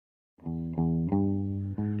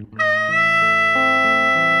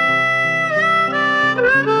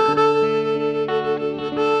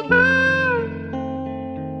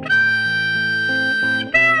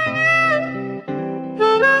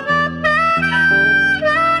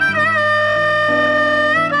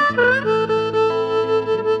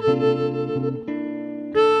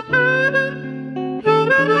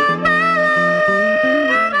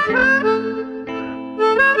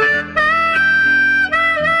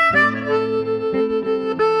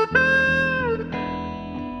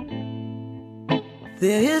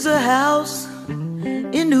There is a house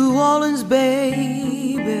in New Orleans,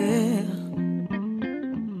 baby,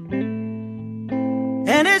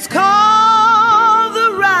 and it's called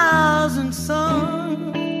the Rising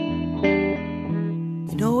Sun.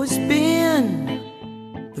 You know, it's been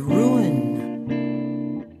the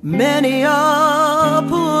ruin many a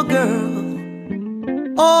poor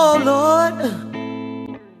girl. Oh Lord,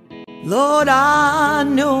 Lord, I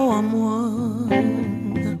know I'm one.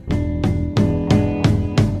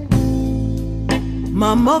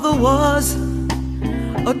 My mother was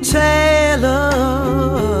a tailor.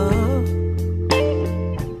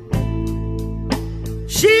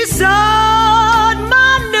 She sewed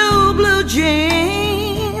my new blue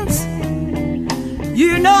jeans.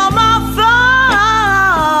 You know, my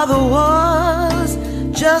father was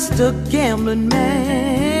just a gambling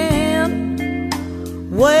man,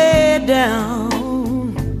 way down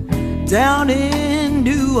in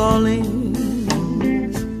New Orleans.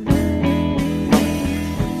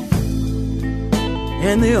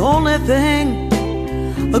 And the only thing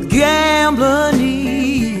a gambler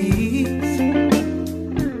needs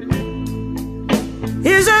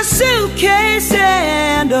is a suitcase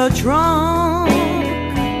and a trunk.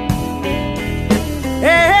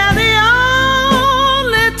 And the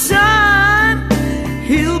only time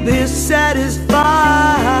he'll be satisfied,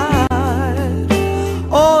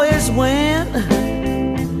 oh, is when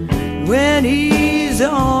he's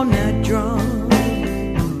on that drum.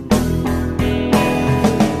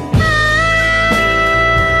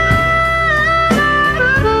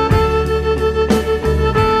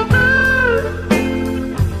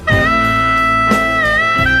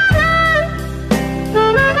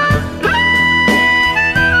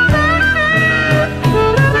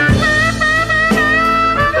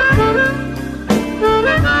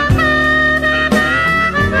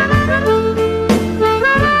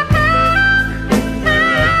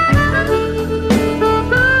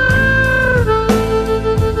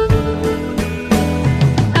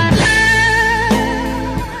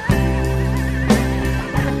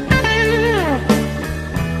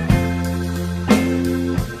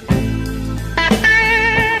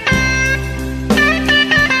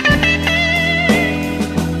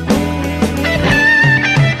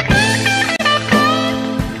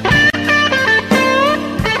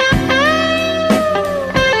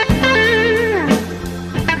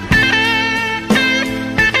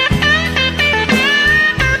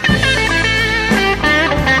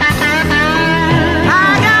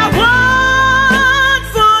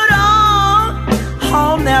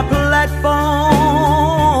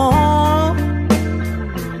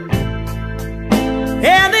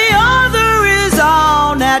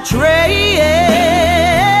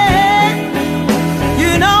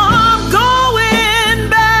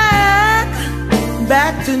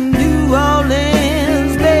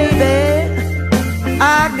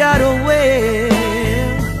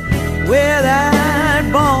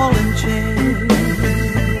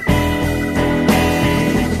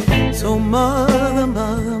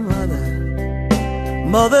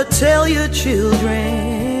 Mother, tell your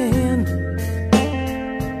children,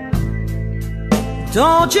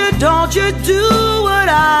 don't you do what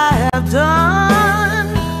I have done.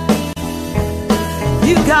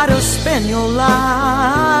 You gotta spend your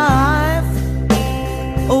life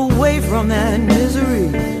away from that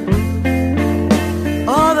misery.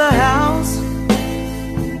 Oh, the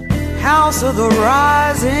house of the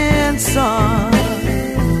rising sun.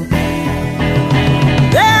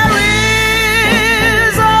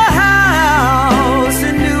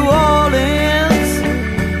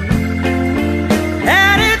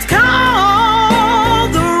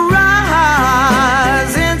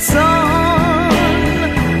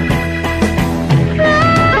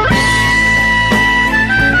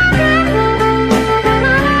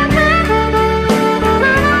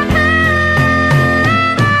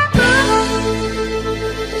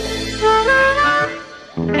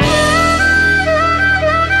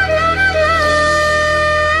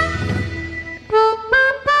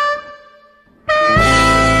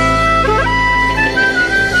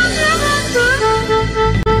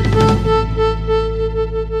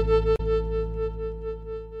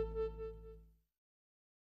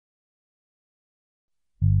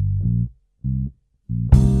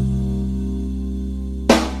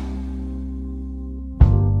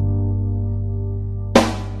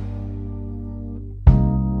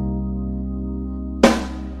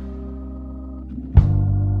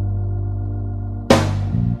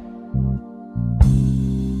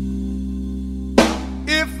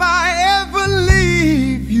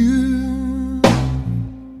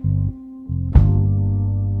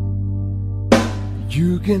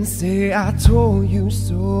 You can say I told you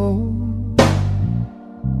so.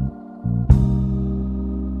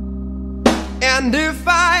 And if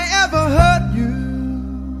I ever hurt you,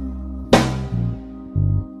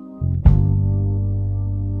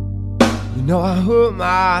 you know I hurt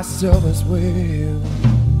myself as well.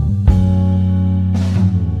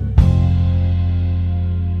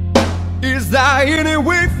 Is there any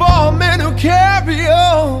way for me to carry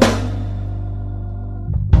on?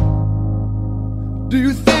 Do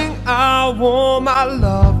you think I want my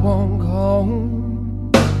loved one gone?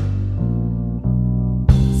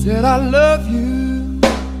 Said I love you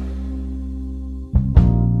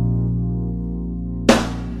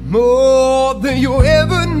more than you'll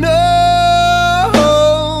ever know,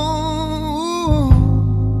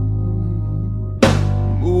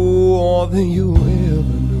 more than you'll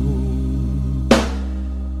ever know.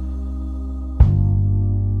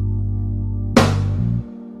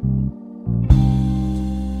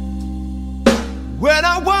 When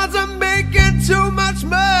I wasn't making too much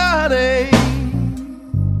money,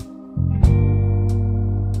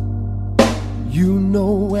 you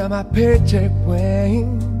know where my paycheck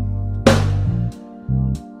went.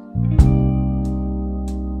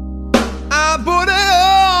 I put it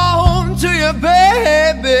on to you,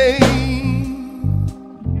 baby,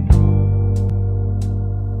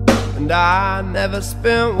 and I never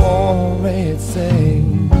spent one red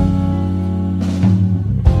cent.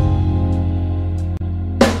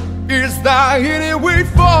 Is there any way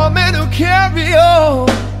for me to carry on?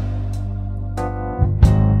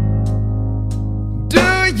 Do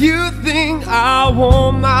you think I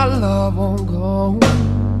want my love one gone?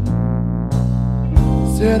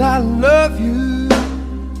 Said I love you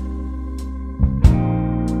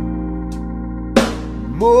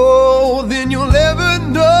more than you'll ever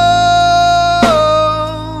know,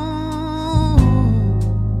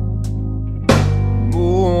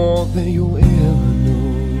 more than you'll ever know.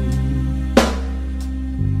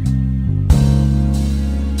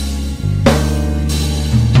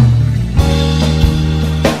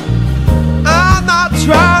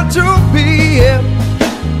 Trying to be him,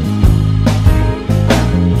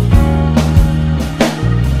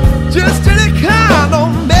 just any kind of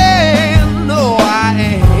man. No, I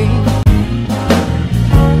ain't.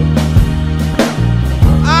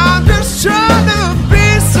 I'm just trying to be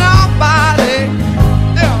somebody,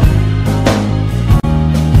 yeah,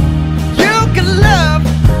 you can love,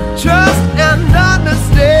 trust, and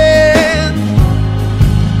understand.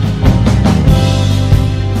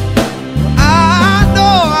 I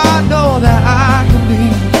know that I can be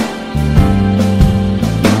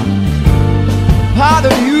part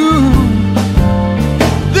of you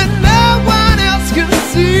that no one else can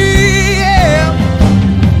see. Yeah.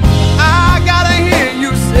 I gotta hear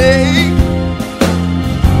you say,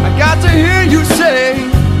 I got to hear you say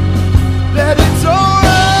that it's alright.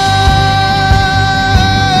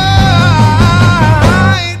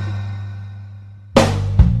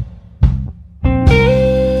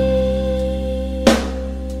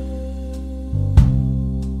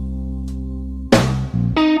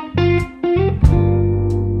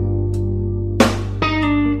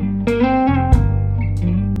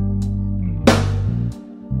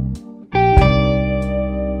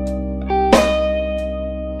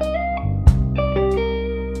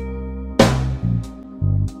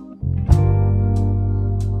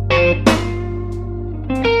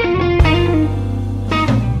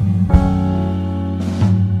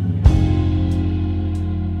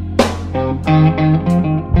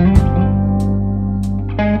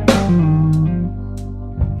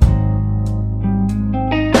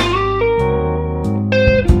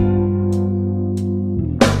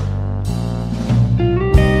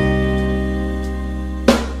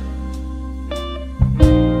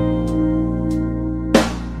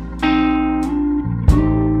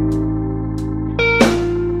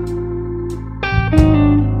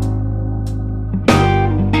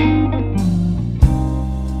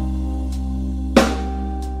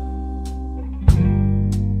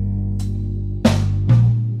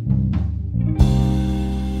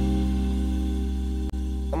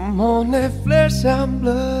 I'm only flesh and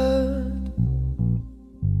blood,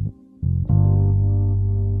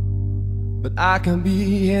 but I can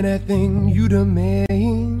be anything you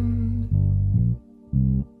demand.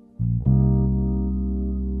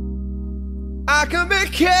 I can be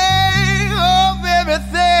king of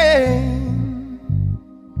everything,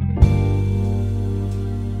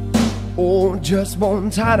 or just one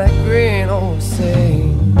tiny grain or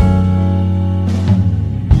sing.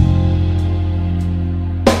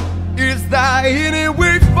 Is there any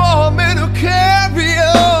way for me to carry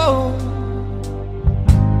on?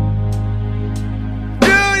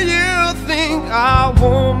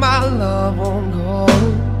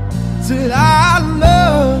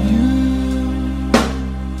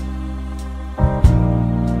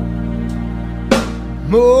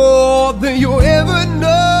 more than you'll ever know.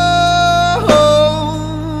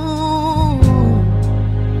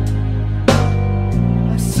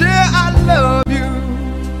 I say I love you.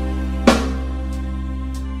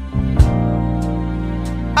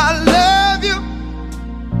 I love you.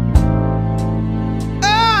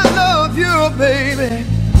 I love you, baby.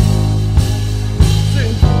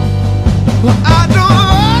 Well, I don't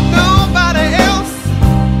want nobody else,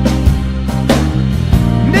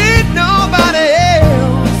 need nobody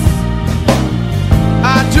else.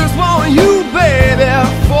 I just want you, baby,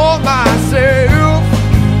 for myself.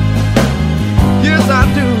 Yes, I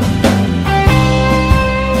do.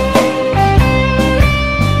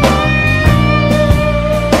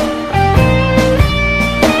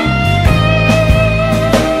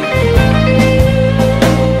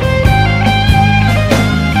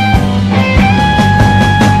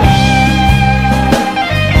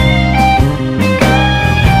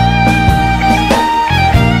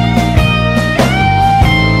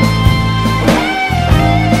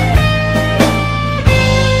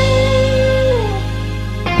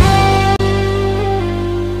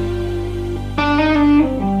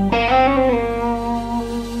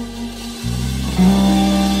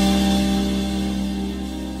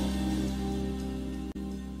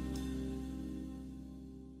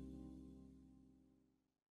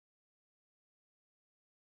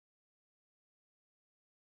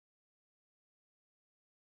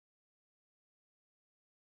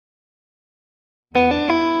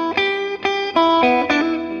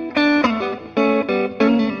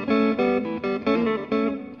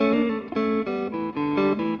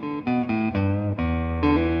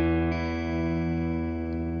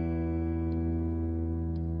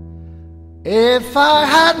 If I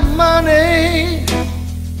had money,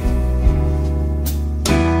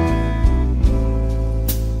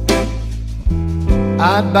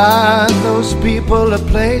 I'd buy those people a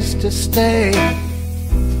place to stay.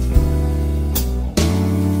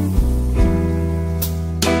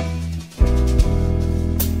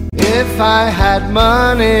 If I had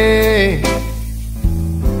money,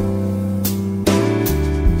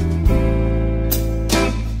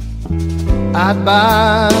 I'd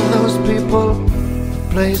buy those people a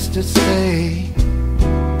place to stay.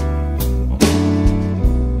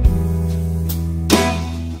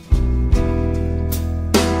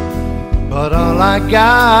 But all I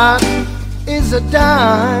got is a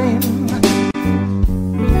dime,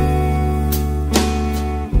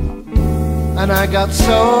 and I got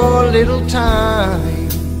so little time.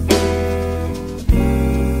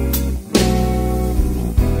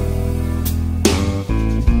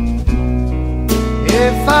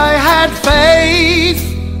 If I had faith,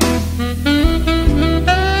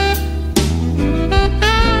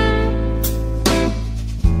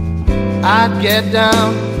 I'd get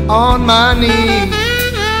down on my knees.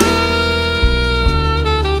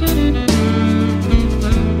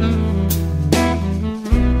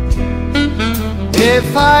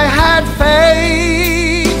 If I had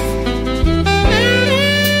faith,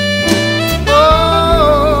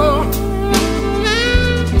 oh,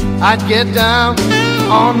 I'd get down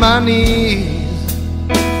on my knees.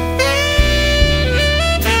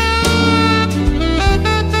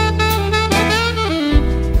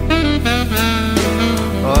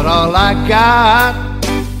 But all I got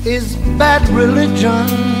is bad religion,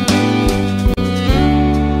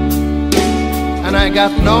 and I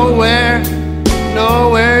got nowhere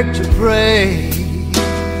to pray.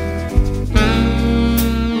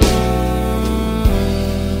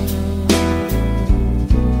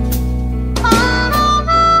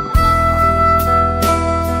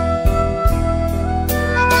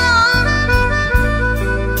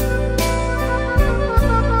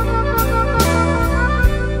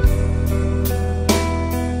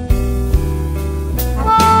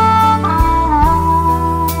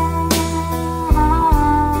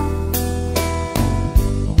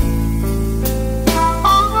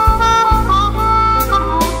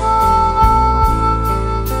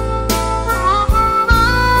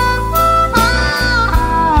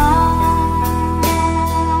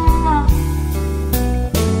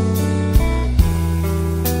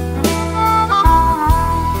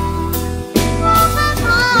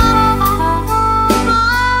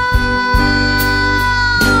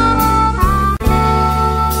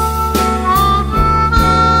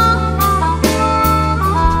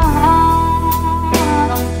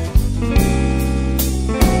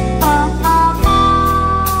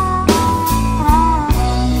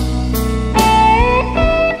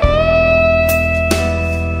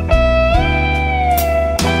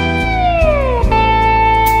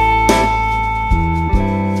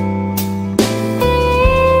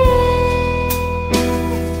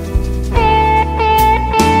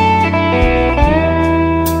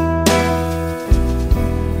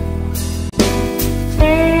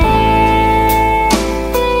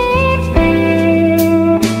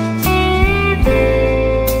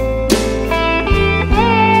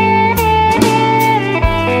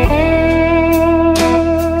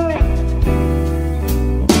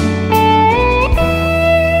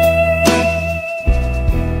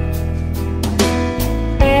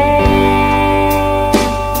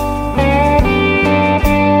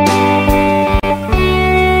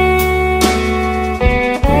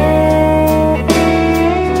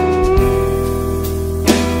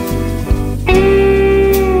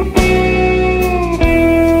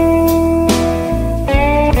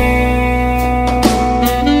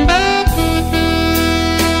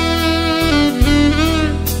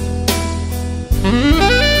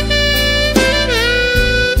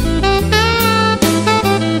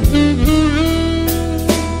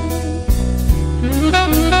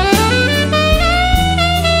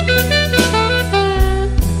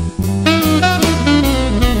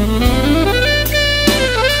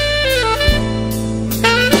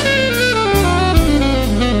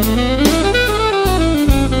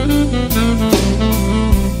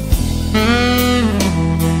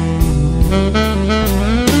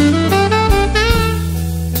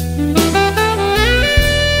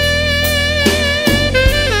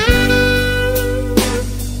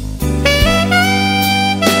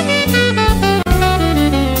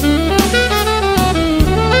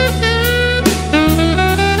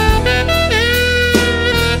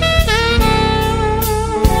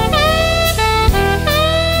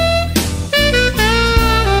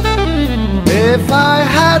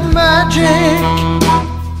 magic.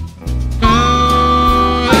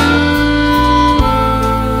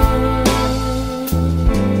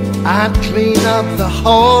 I'd clean up the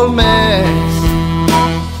whole mess.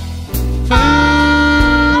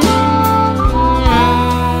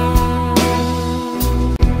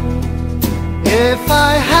 If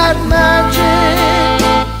I had magic,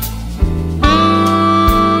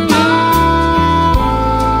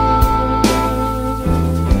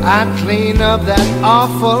 I'd clean up that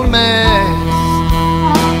awful mess.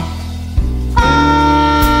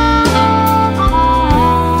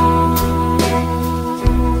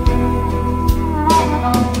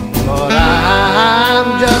 But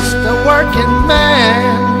I'm just a working man,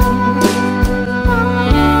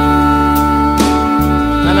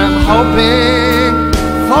 and I'm hoping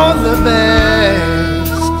for the best.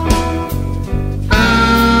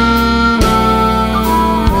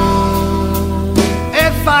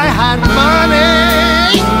 If I had money,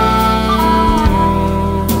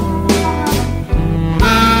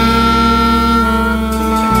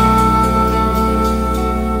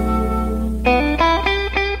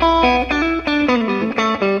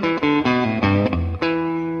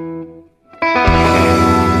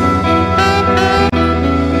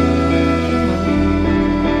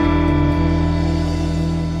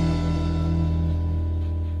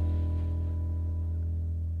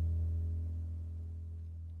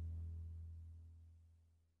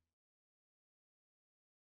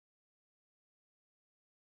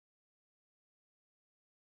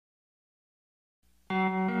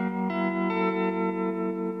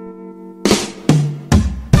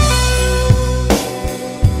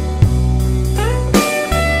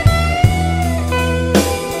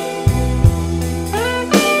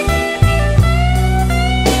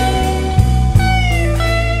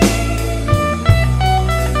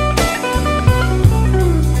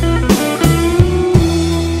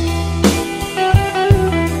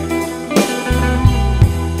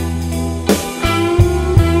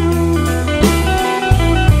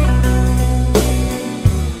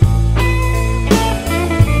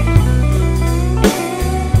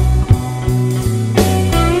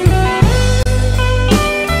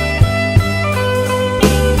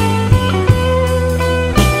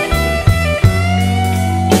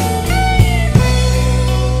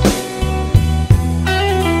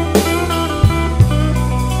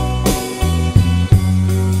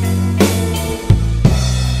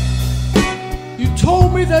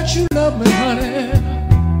 that you love me, honey.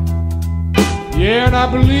 Yeah, and I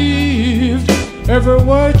believed every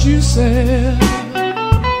word you said.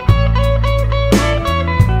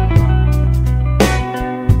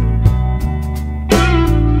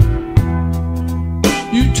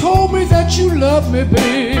 You told me that you love me,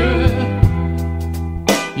 baby.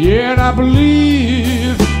 Yeah, and I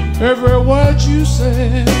believed every word you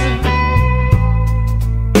said.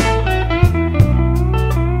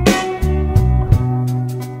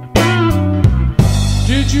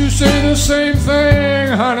 Did you say the same thing,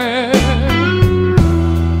 honey?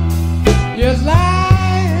 You're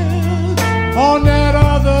lying on that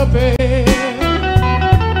other bed.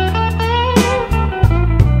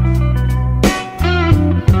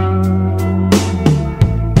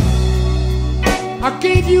 I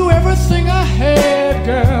gave you everything I had,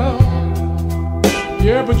 girl.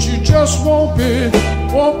 Yeah, but you just won't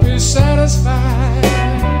be satisfied.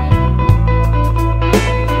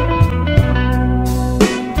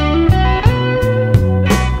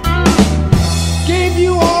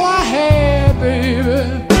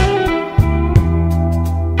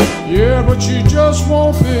 Yeah, but you just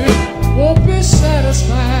won't be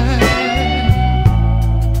satisfied.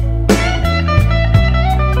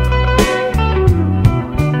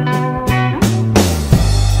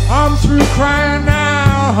 I'm through crying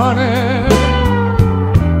now, honey.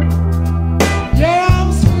 Yeah,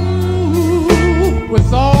 I'm through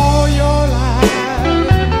with all your lies.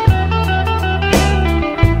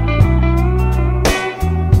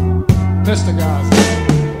 Mr. Garza.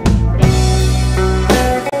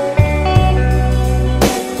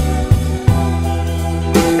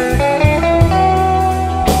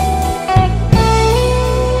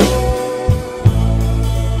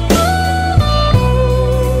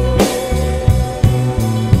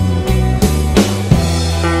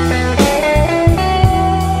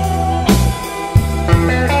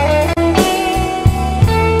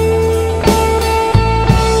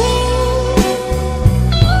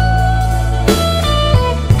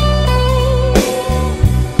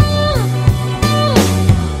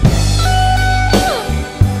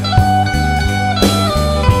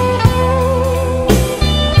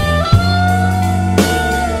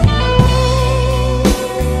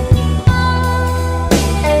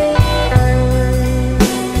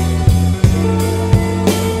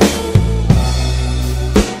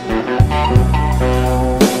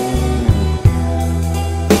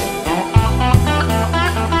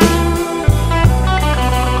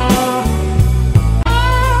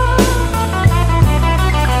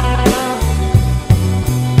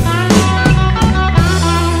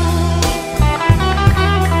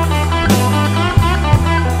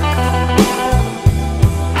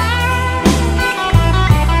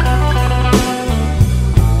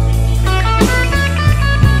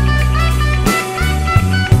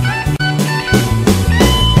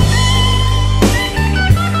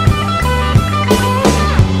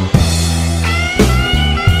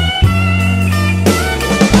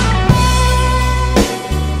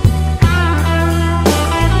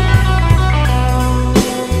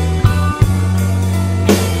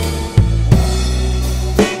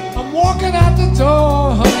 walking out the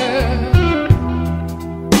door, honey.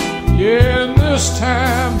 Yeah, and this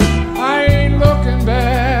time I ain't looking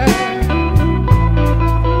back.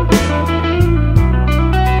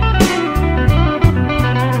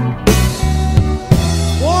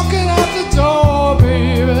 Walking out the door,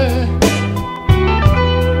 baby.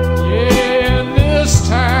 Yeah, and this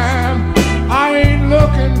time I ain't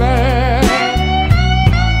looking back.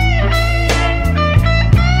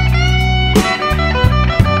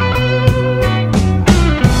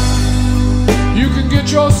 You can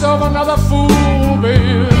get yourself another fool,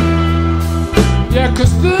 baby. Yeah,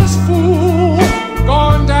 'cause this fool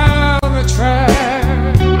gone down the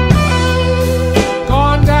track.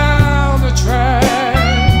 Gone down the track.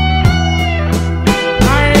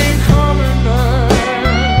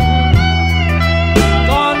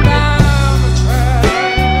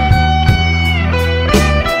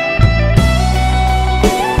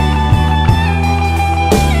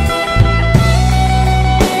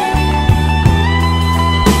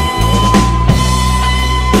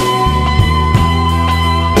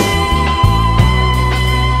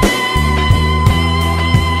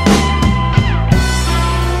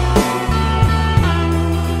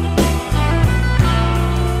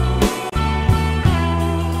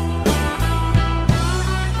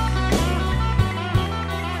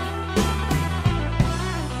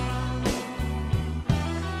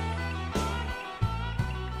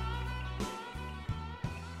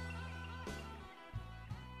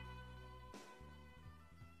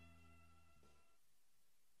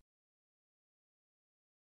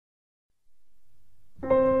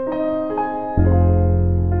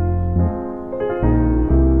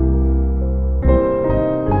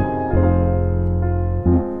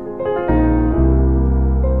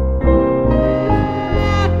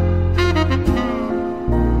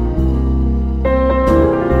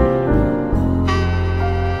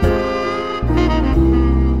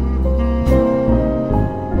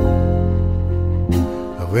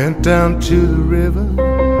 Went down to the river,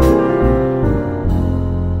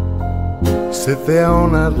 sit there all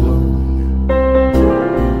night long,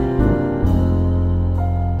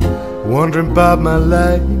 wondering about my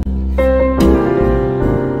life,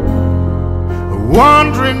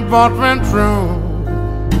 wondering what went wrong,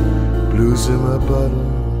 blues in my bottle.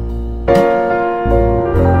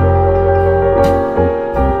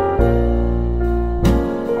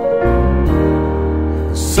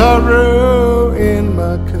 Sorrow in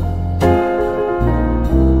my cup.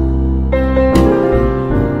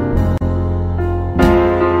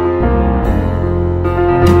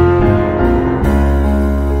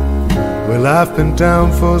 Well, I've been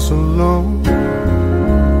down for so long,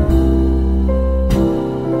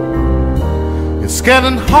 it's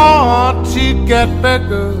getting hard to get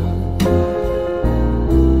better.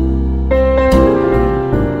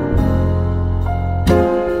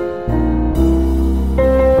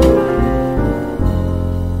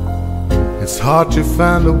 It's hard to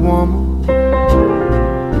find a woman,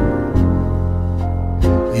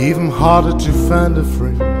 even harder to find a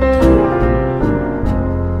friend.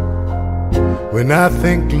 When I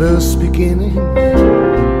think love's beginning,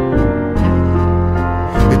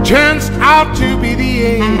 it turns out to be the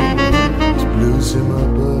end. It's blues in my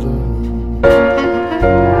bottle.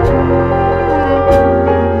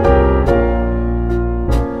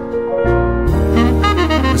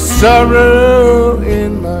 Sorrow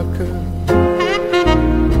in my cup.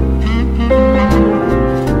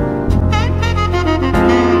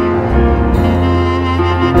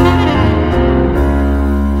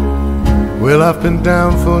 Well, I've been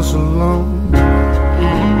down for so long,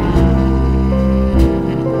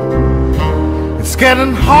 it's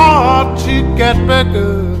getting hard to get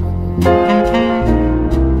better.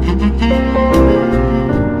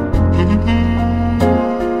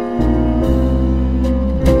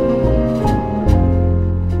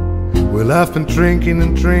 Well, I've been drinking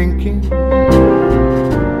and drinking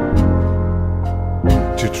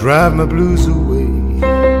to drive my blues away.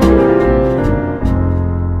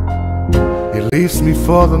 It leaves me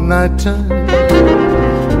for the night time,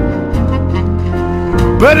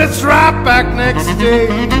 but it's right back next day.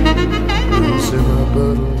 Blues in my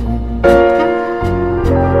bottle.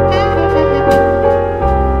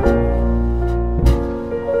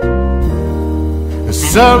 The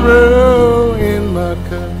sorrow in my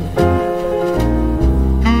cup.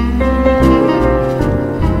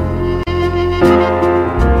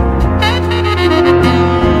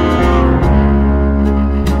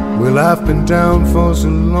 Well, I've been down for so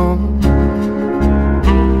long,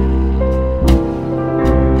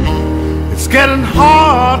 it's getting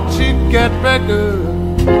hard to get better.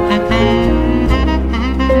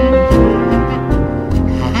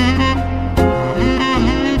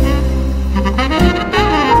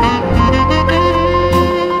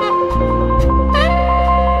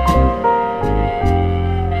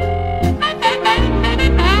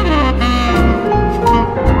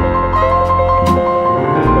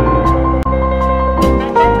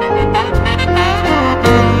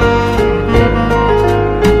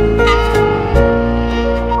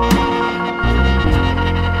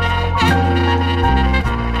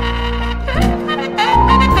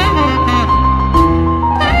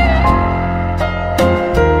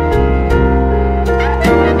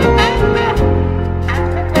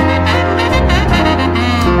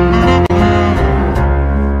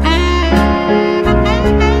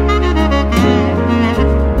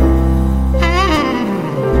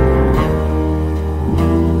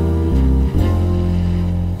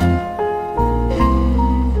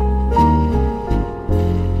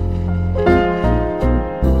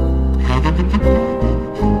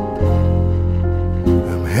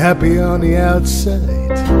 happy on the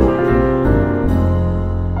outside.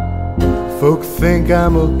 Folk think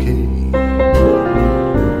I'm okay,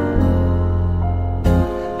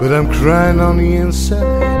 but I'm crying on the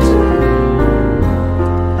inside.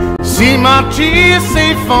 See my tears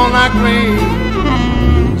safe on like rain,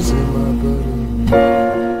 losing my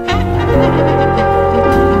brother.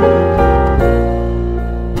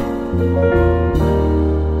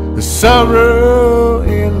 The sorrow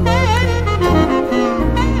in my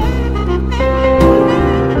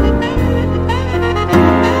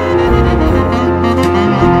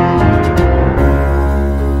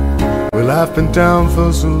I've been down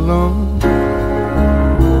for so long,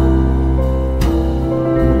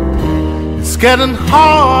 it's getting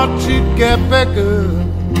hard to get back up.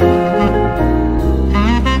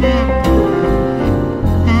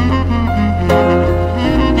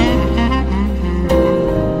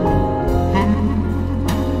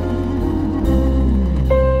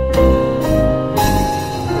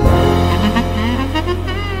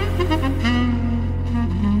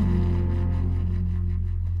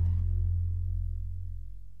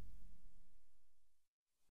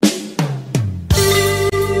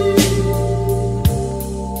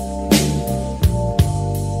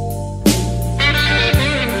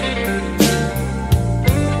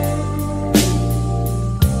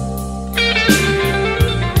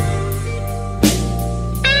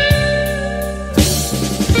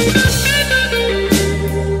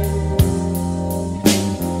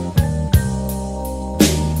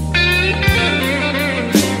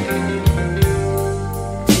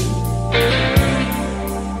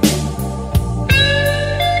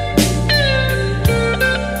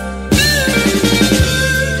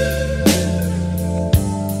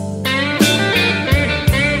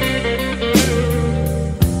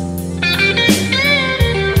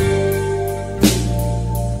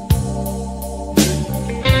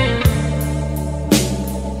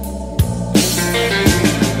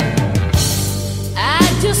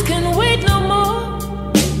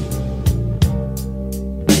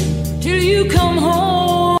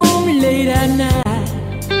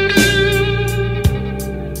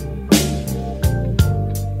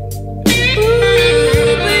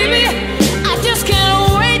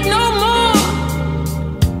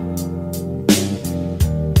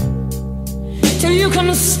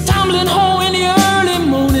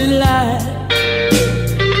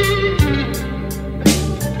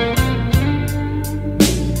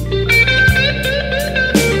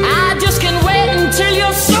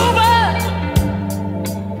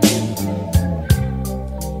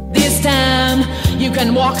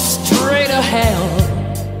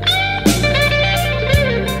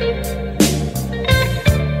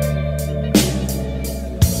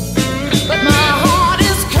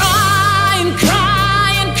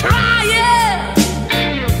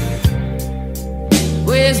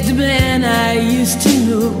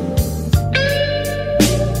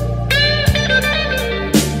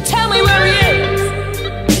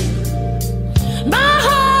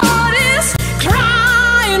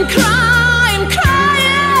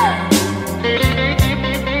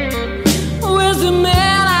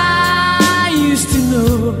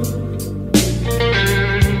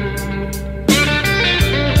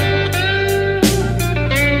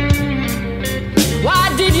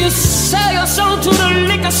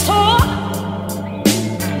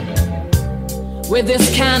 With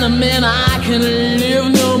this kind of man I can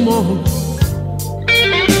live no more.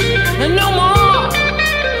 No more.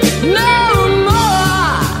 No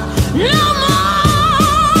more. No more.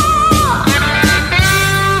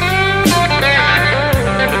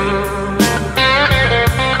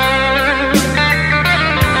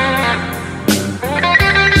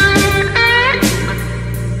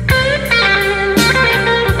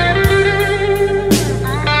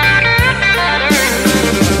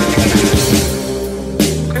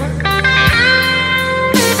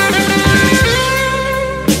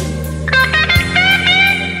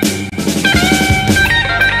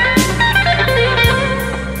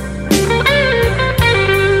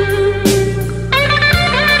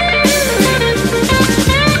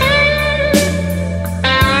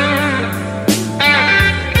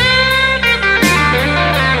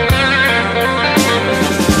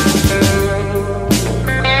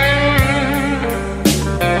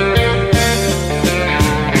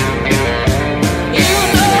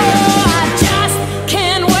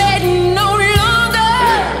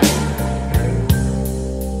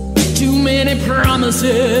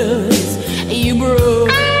 Promises you broke.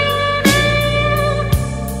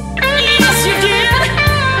 Yes, you did.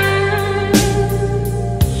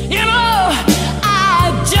 You know,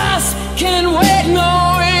 I just can't wait no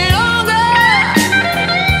longer.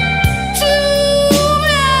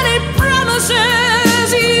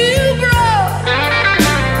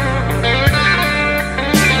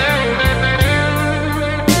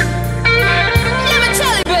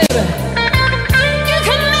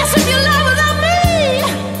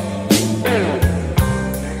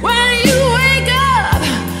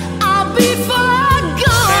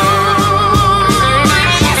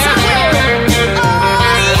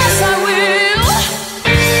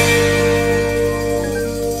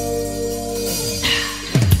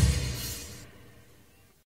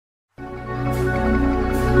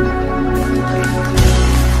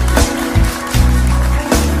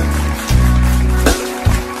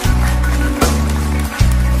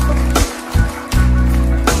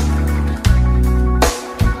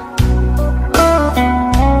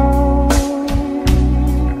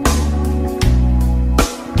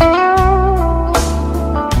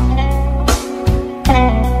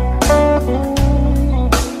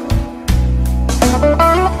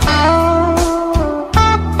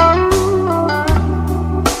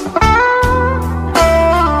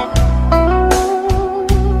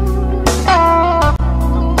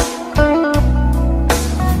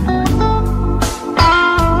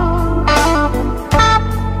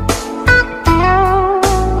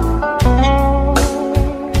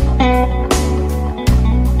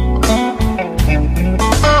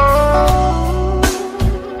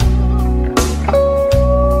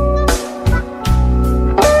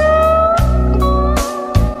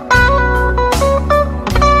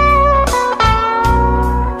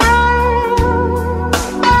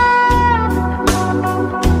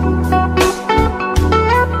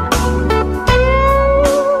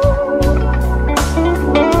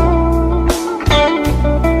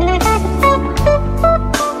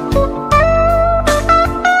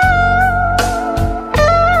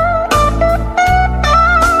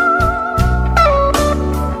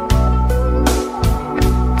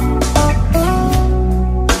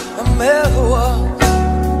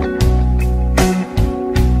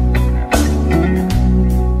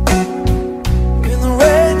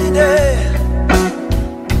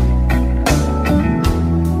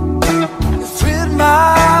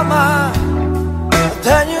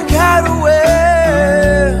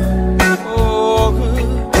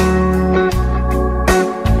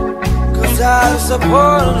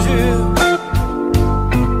 found you.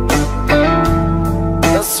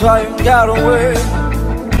 That's why you got away.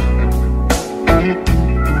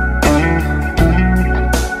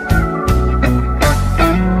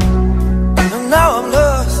 And now I'm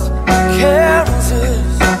lost in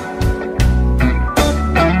Kansas.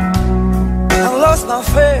 I lost my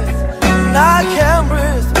faith and I can't breathe.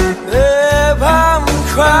 Babe, I'm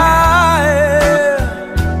crying,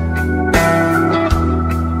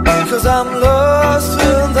 'cause I'm lost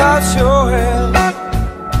without your help.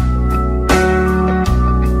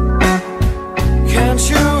 Can't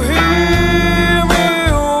you hear me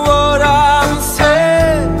what I'm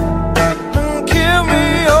saying? And give me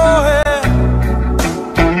your hand.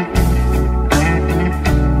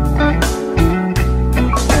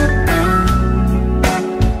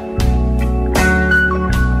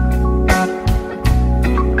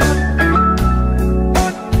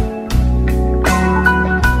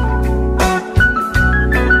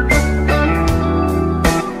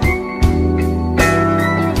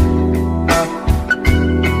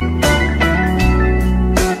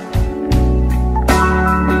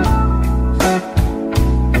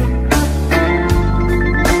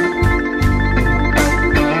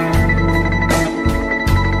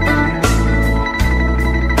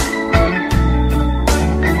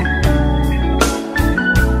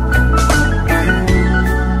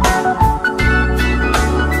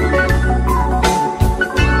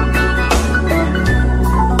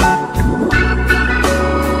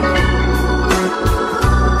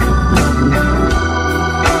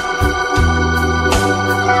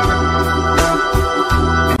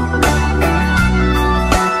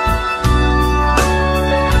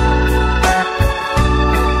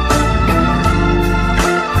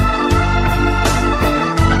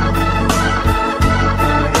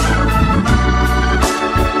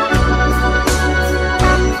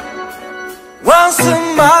 Once in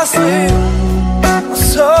my sleep, I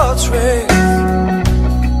saw a trace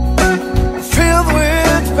filled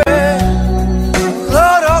with pain, a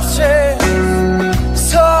lot of chains.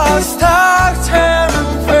 So I stalked and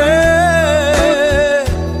prayed,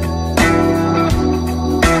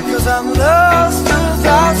 'cause I'm lost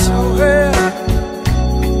without your help.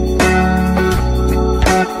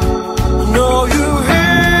 Know you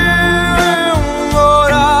hear what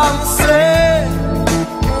I'm saying?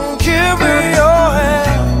 Give me your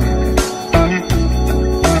hand.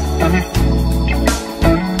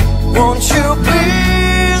 Won't you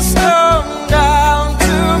please come down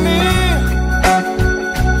to me?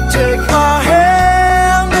 Take my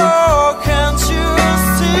hand, oh, can't you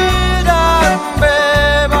see that,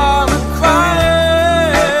 babe, I'm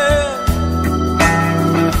crying,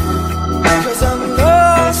 'cause I'm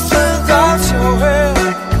lost without your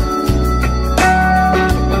help.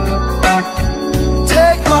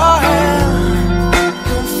 Take my hand,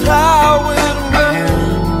 come fly with me,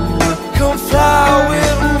 come fly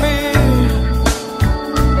with me.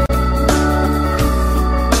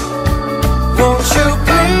 Won't you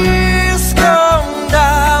please come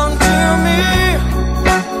down to me?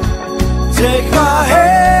 Take my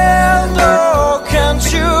hand, oh, can't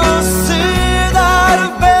you see that,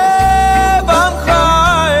 babe, I'm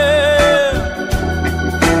crying,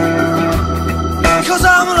 'cause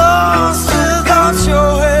I'm lost without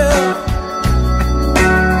your help.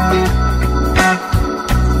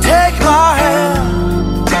 Take my hand,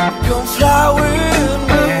 come fly with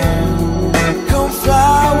me, come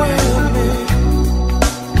fly with me.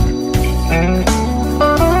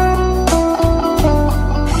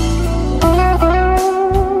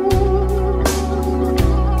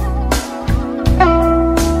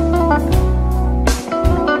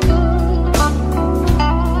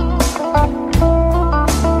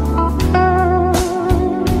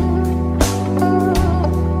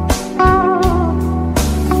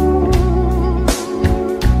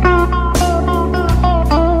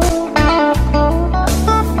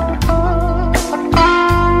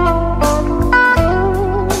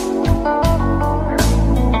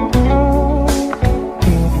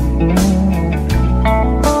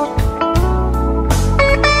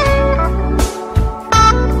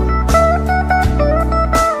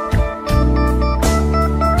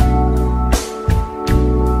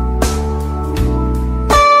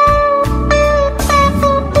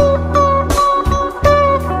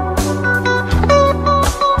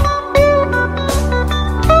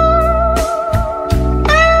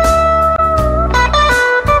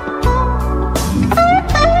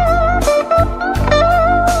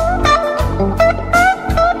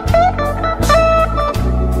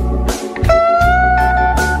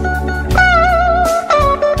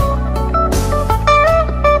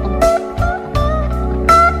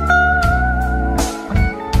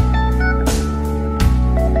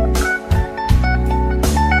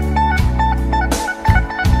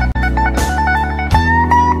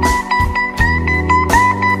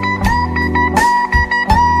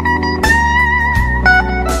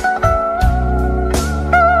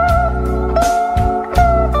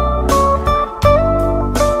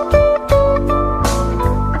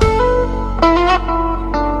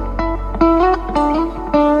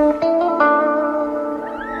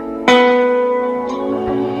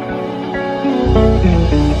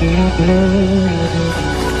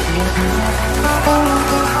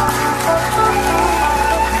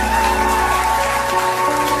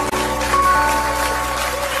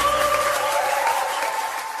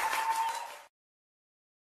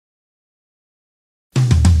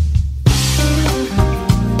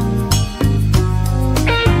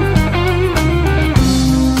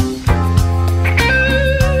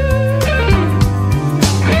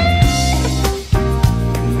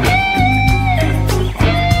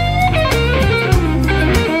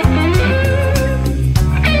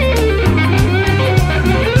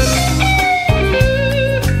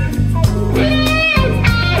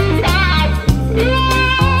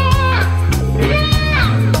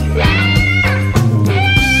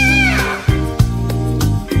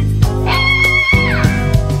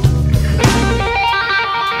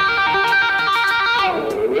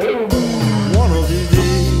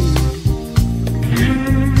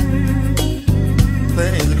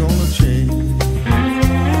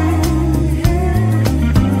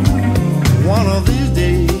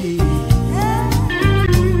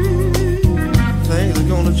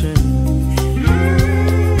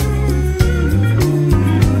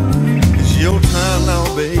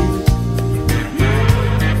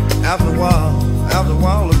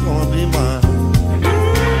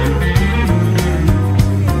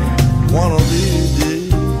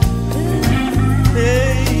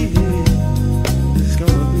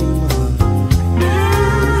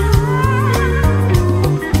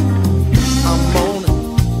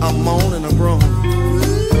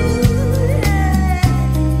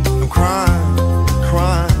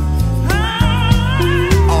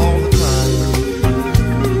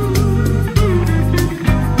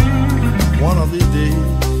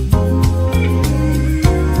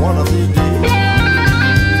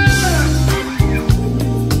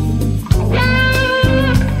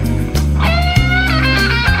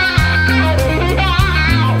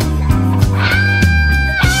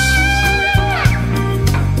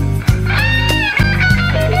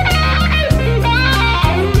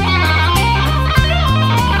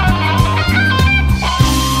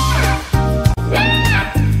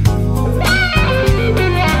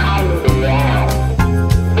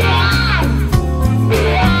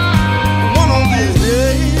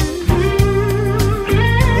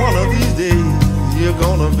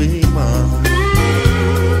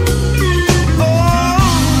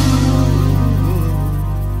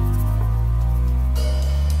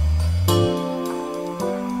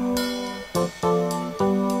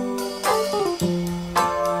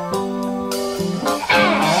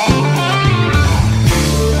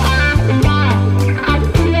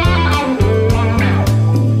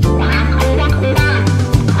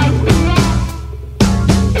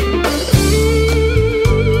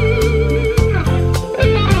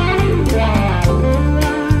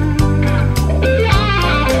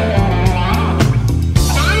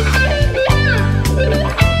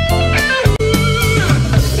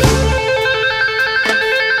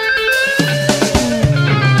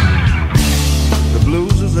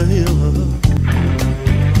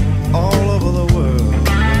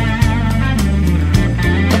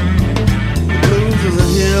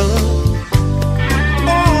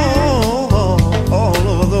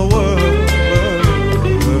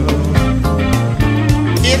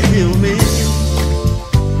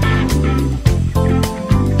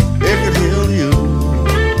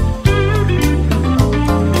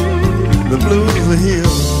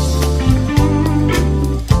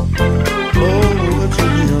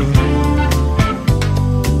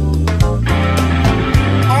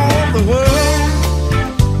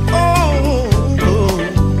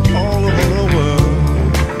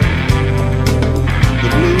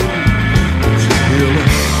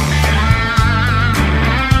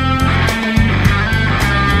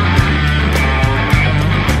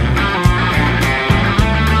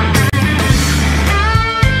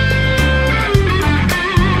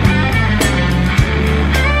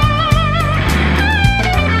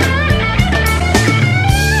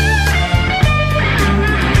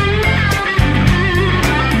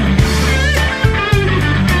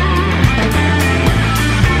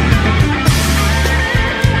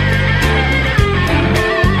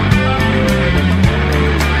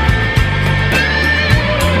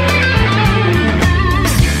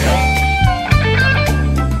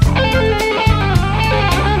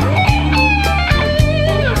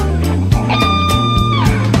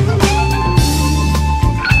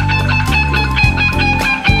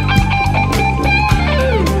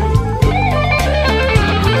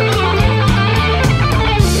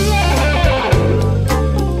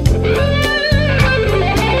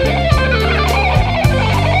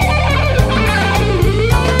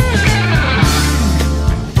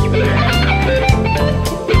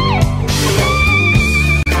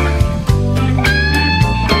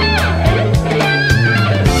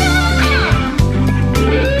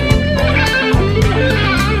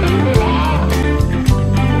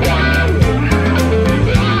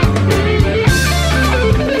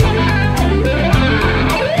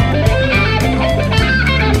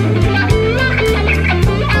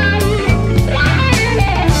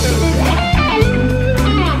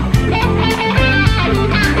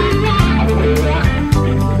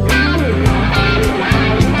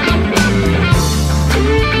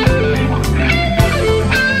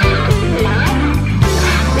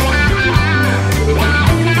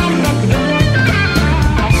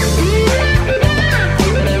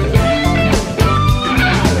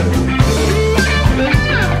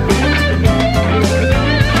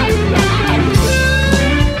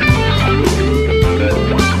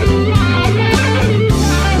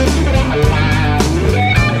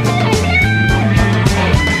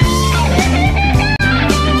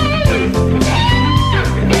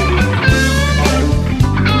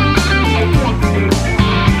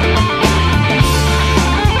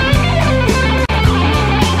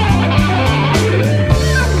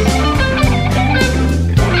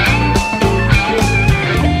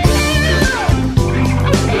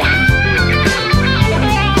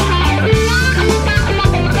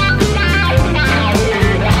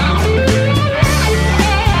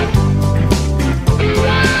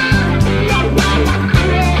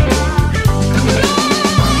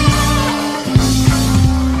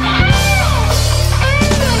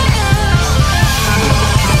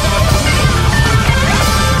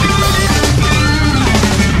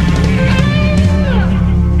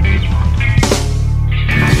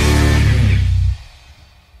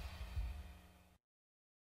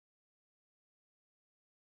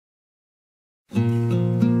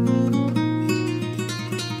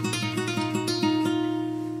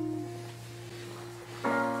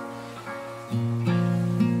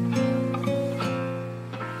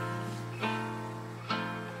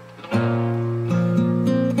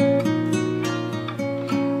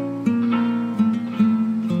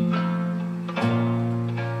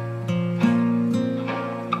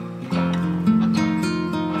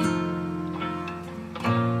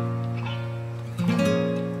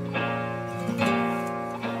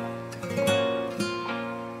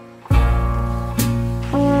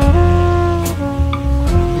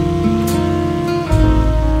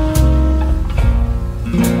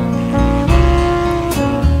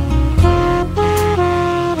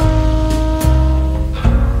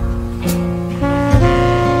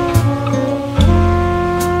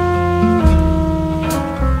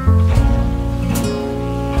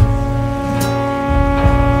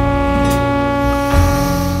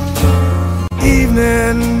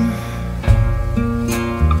 evening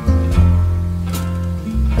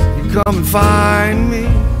you come and find me.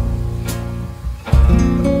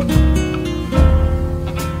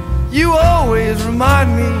 You always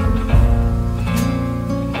remind me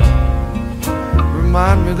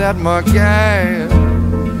that my gal is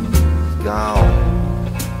gone.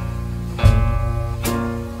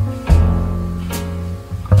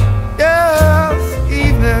 Yes,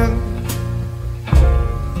 evening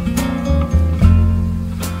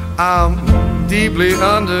I'm deeply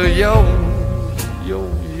under your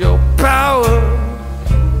power.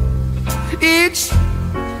 Each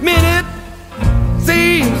minute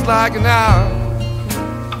seems like an hour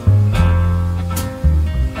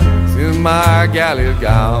since my gal is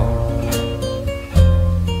gone.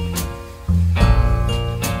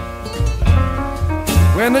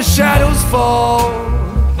 When the shadows fall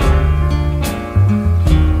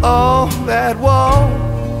on that wall,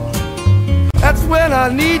 that's when I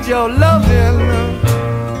need your loving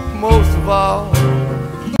most of all.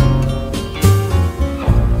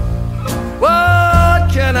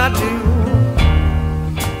 What can I do?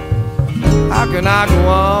 How can I go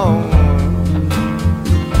on?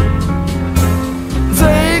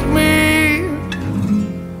 Take me,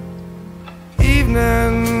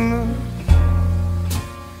 evening,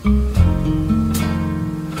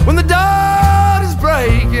 when the dawn is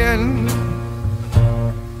breaking.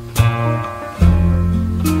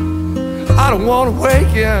 I don't want to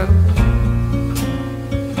waken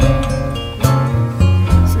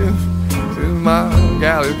since my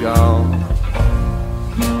gal is gone.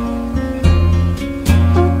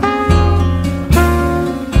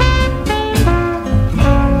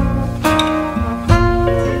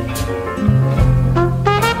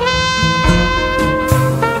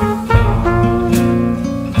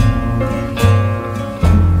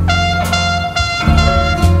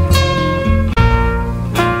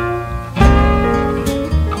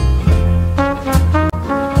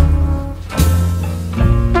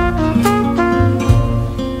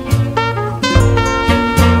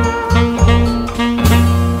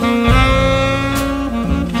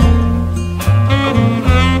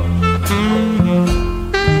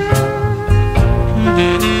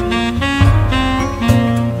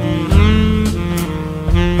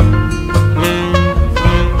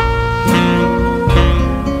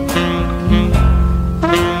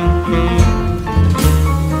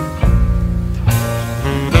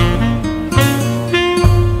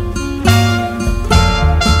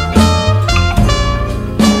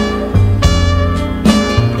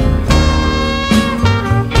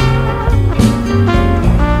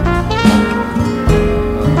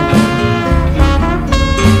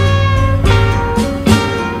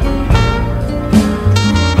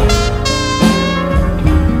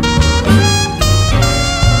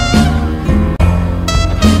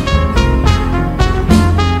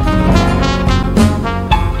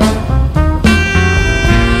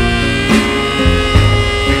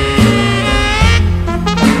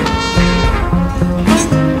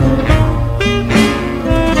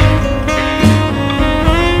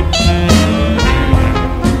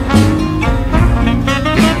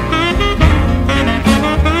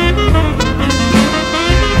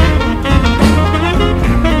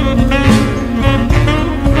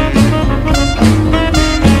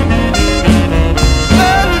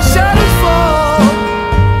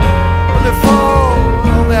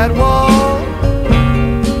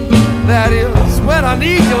 I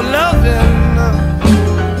need your loving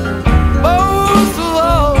most of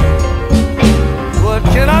all. What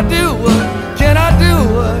can I do? What can I do?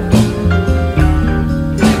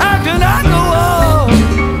 How can I go on?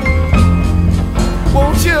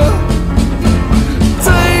 Won't you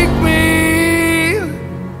take me,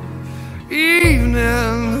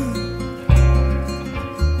 evening?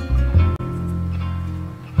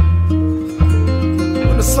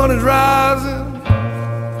 When the sun is rising,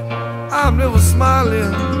 I'm never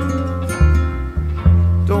smiling,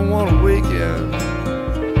 don't want to wake yet,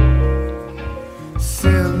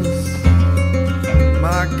 since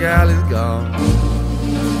my gal is gone,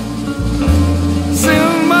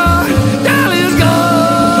 since my gal is gone.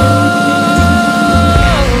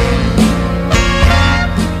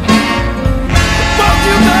 Won't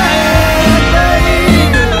you back,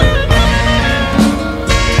 baby?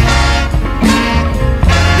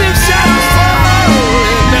 These shadows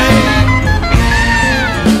falling, baby.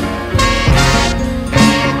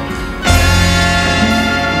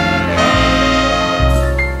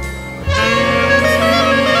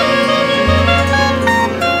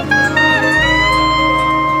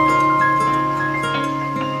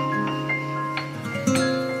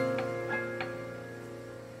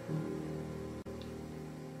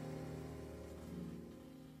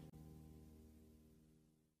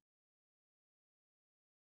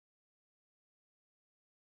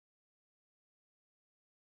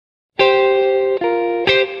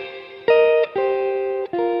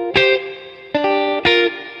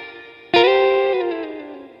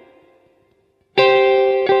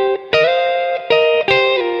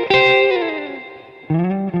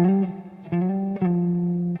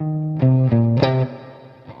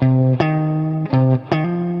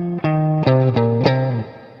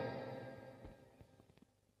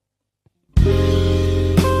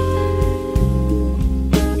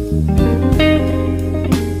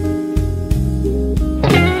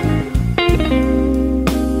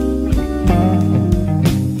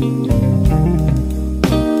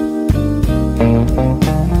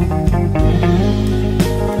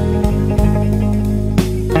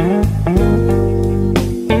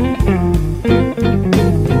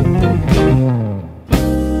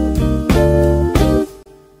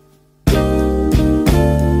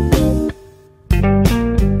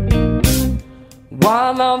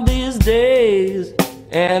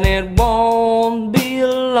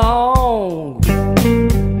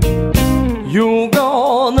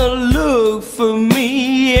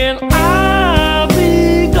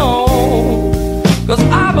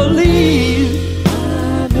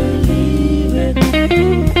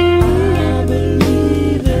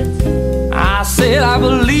 said I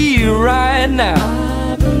believe right now.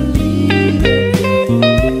 I believe it.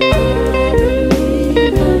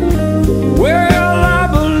 Well, I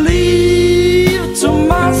believe to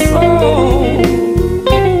my soul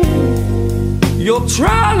you're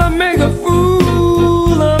trying to make a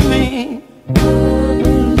fool of me.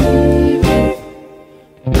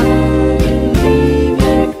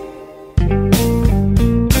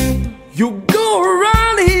 You go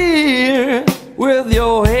around here with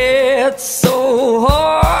your head so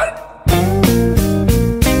hard,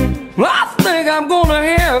 I think I'm gonna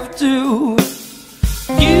have to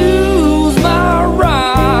use my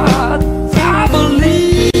rod. I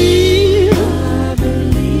believe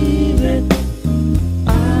it.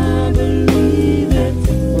 I believe it.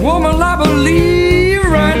 Woman, I believe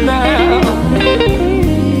right now.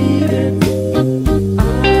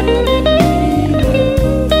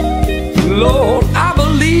 Lord, I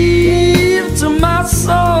believe to my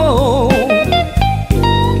soul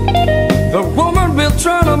the woman been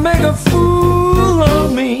trying to make a fool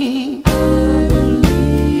of me. I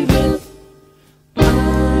believe it.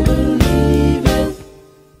 I believe it.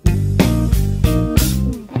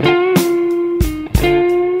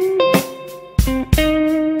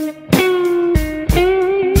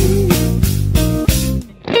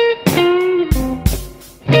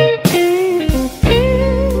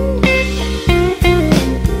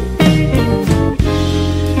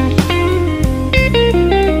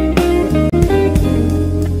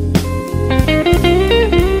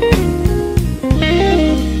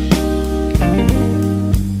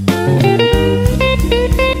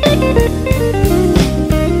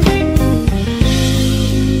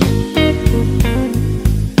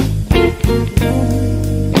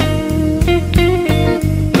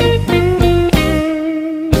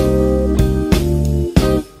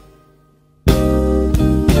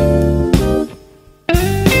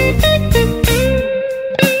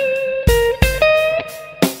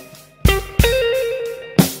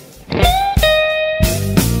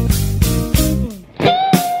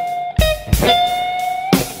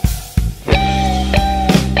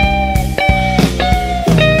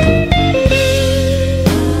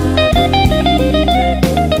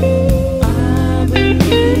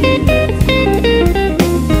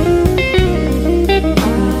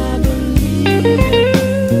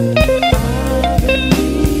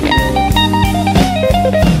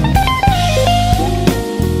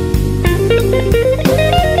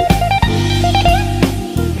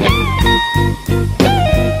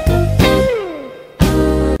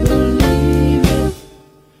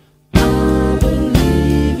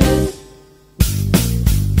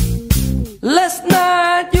 Last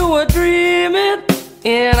night you were dreaming,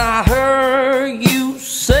 and I heard you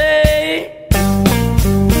say,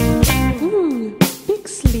 Big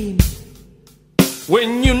Slim.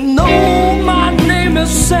 when you know my name is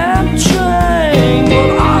Sam Chang,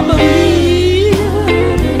 but I believe,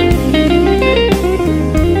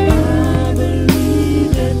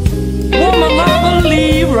 woman, I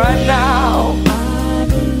believe right now. I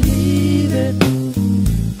believe it.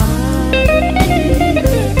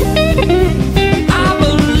 I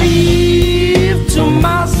believe to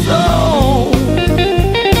my soul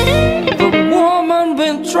the woman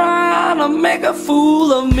been trying to make a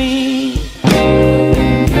fool of me.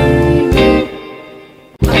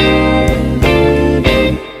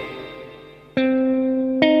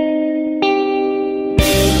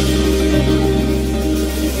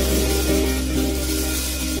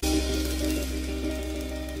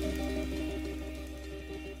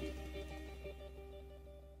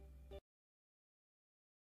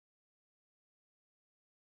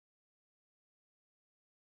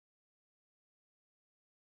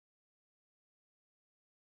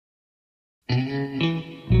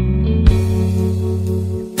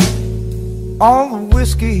 All the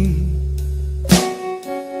whiskey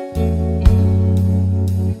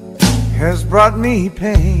has brought me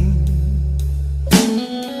pain,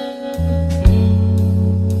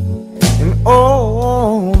 and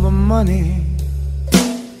all the money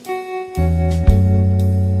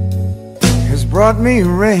has brought me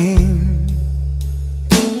rain.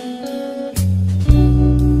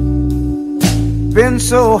 Been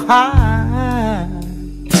so high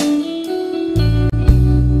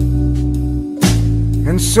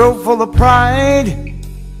and so full of pride,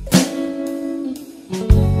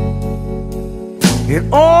 it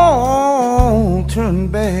all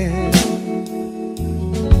turned bad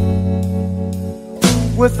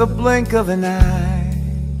with the blink of an eye.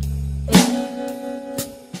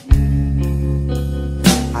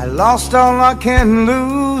 I lost all I can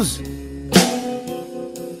lose,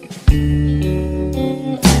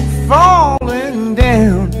 falling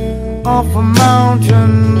down off a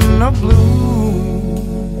mountain of blue.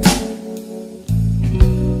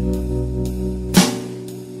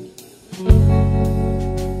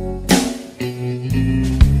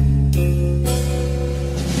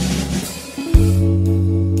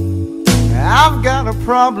 I've got a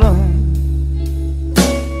problem.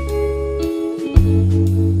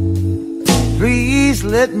 Please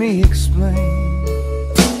let me explain.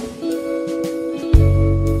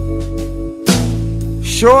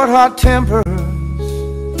 Short, hot tempers,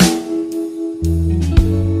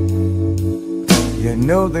 you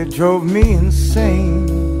know they drove me insane.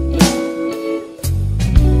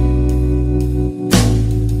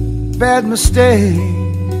 Bad mistake,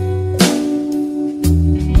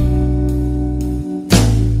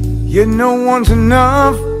 you know one's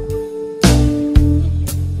enough.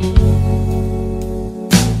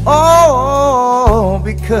 Oh,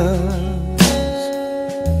 because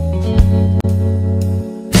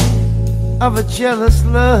of a jealous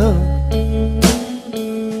love,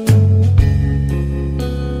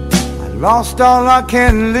 I lost all I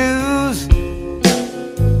can lose,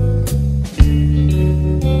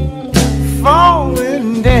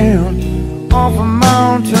 falling down off a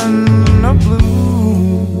mountain of blue.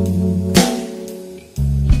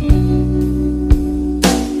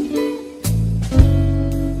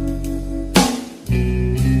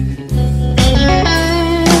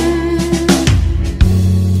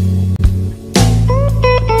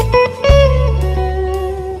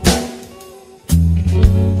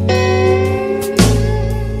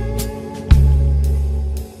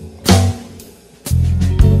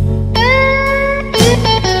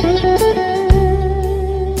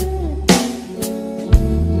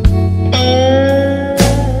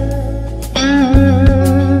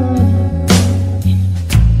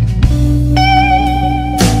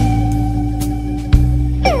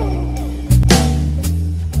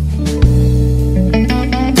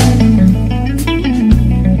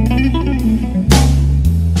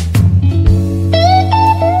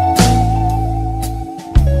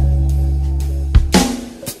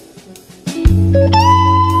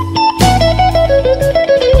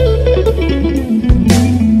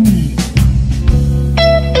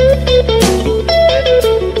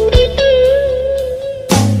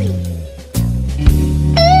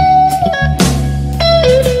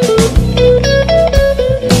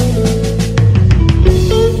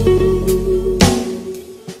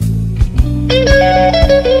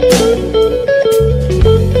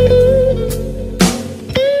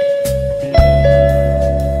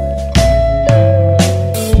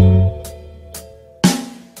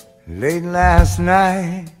 Late last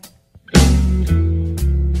night,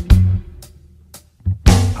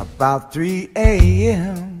 about 3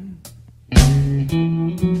 a.m.,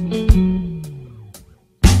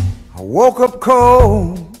 I woke up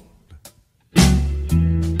cold,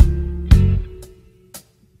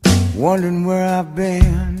 wondering where I've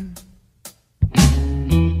been.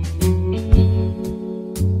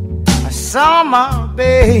 I saw my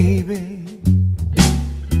baby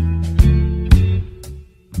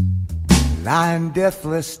lying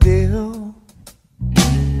deathless still.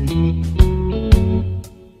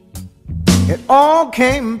 It all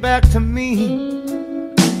came back to me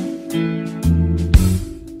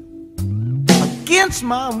against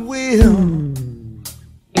my will.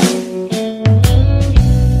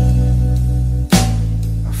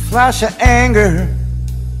 A flash of anger,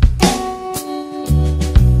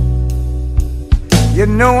 you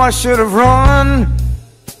know I should have run.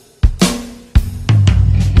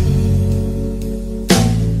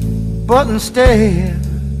 But instead,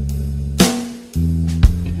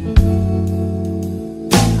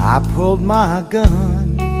 I pulled my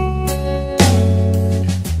gun.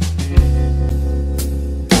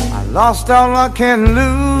 I lost all I can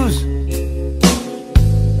lose,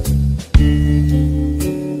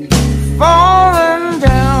 falling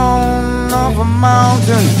down off a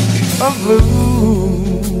mountain of blues.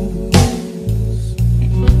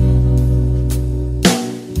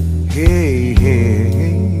 Hey, hey,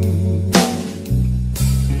 hey.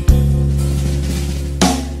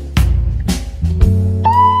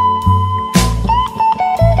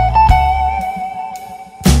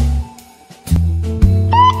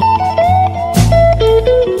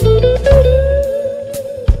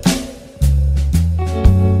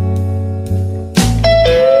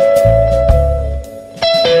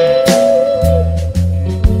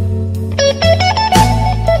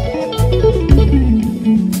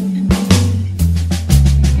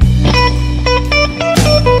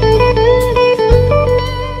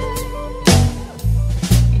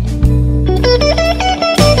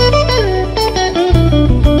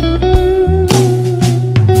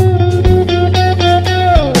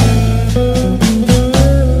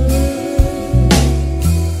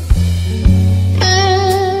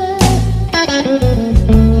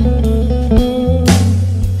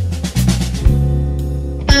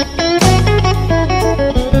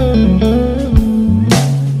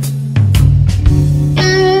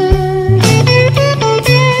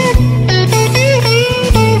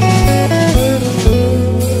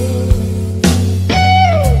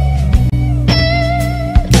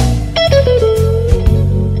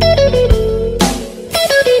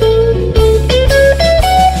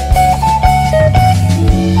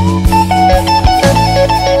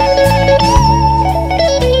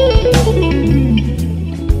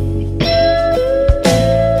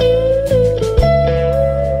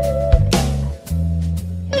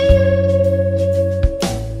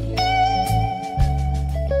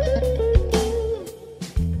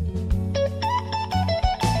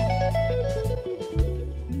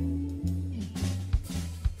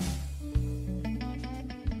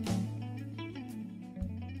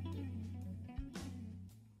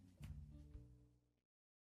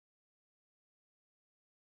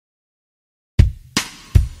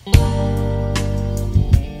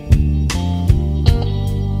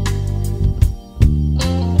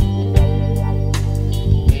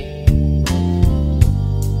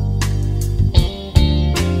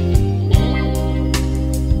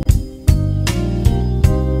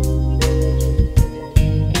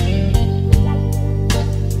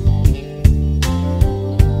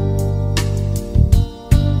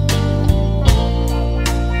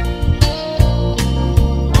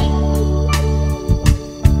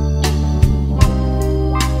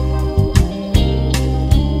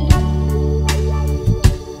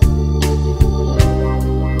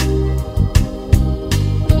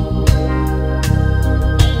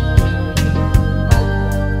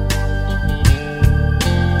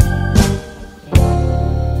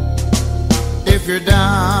 her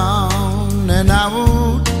down and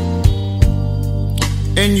out,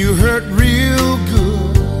 and you hurt real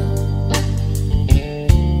good.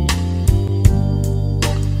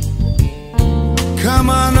 Come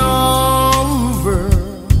on over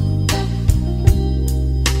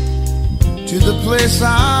to the place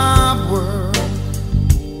I work.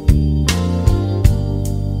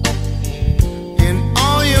 In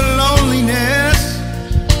all your loneliness,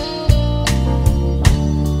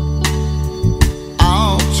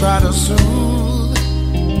 I'll try to soothe.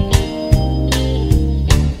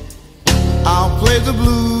 I'll play the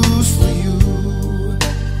blues for you.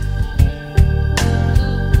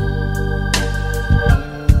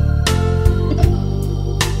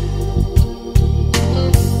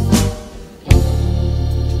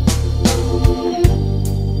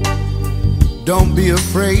 Don't be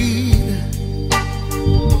afraid,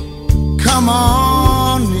 come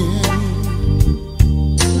on in.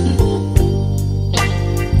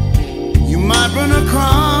 You might run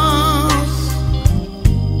across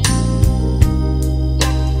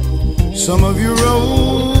some of your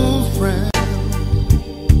old friends.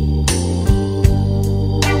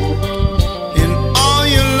 In all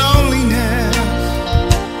your loneliness,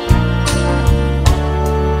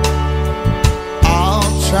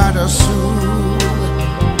 I'll try to soothe.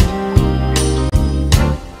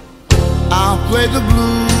 I'll play the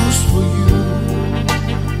blues for you.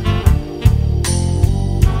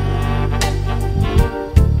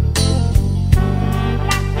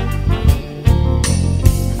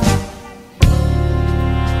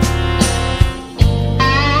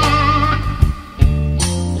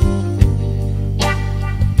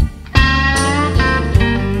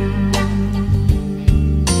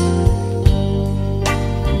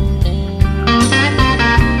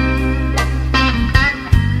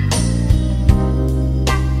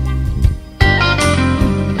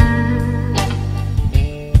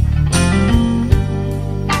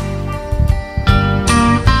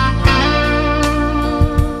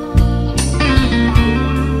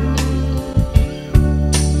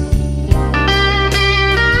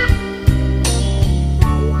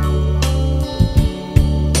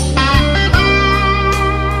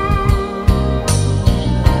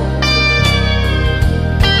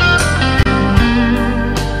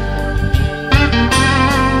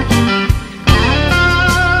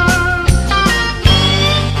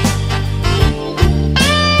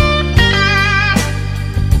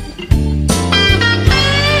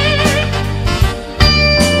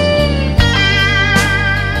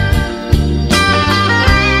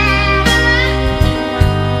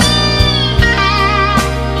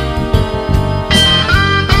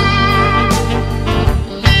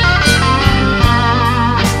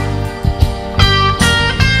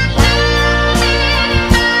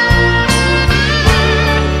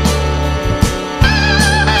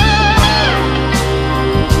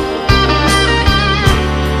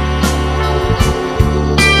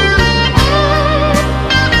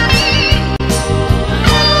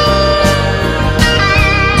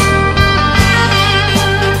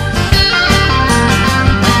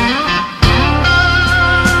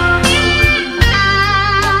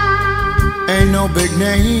 Ain't no big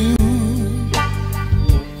name,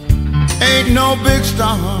 ain't no big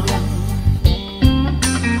star.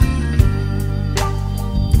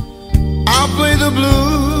 I'll play the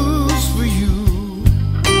blues for you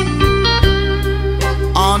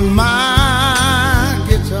on my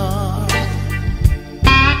guitar.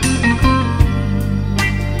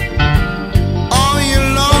 All your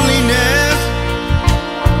loneliness,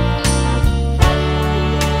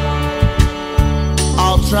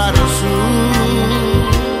 I'll try to soothe.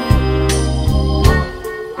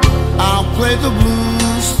 I'll play the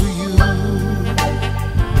blues for you.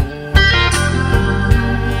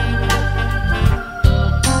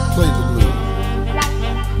 Play the blues.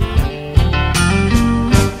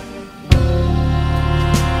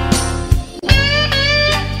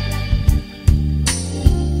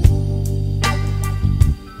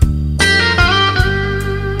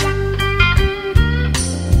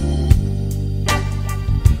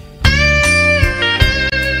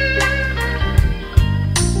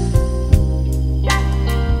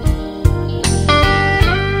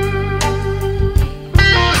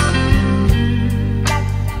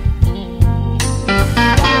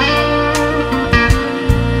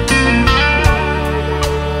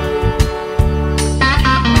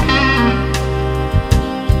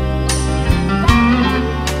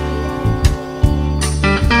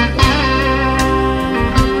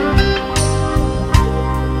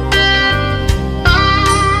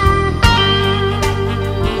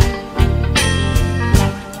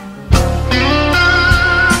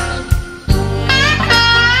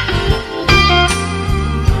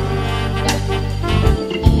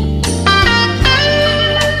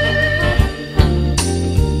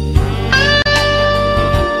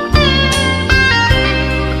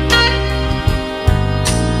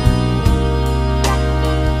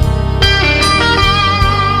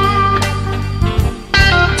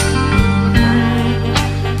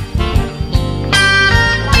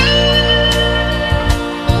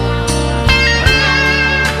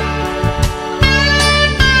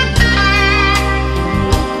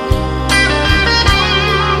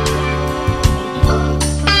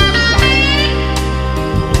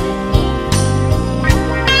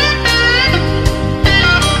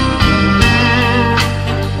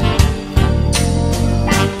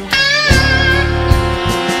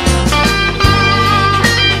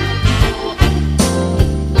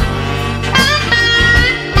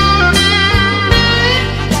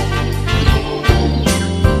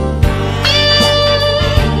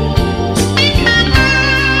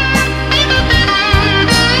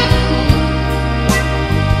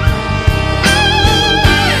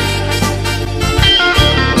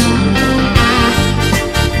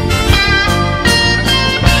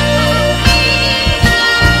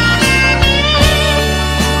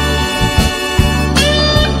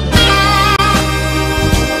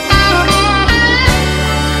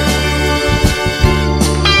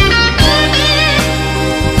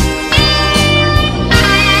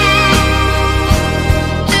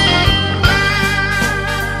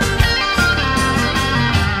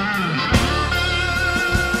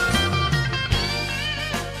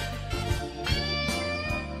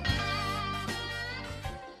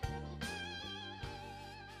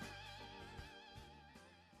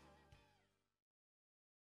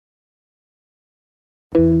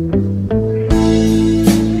 I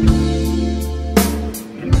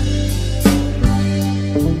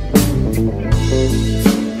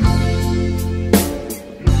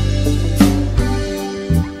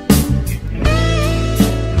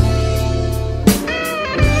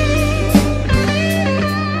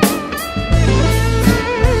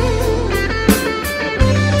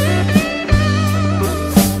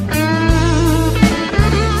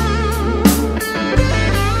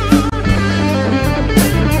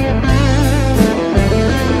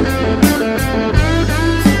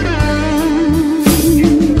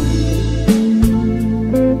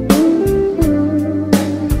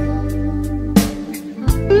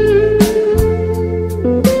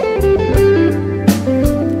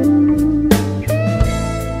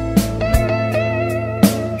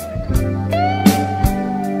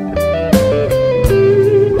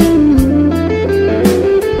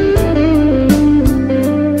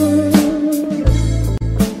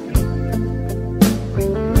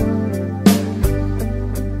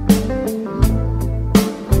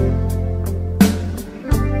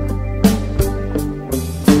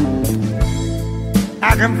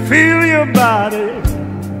can feel your body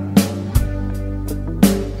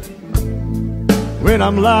when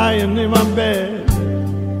I'm lying in my bed.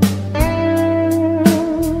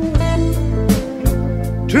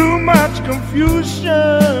 Too much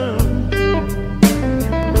confusion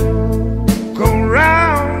go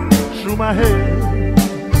round through my head,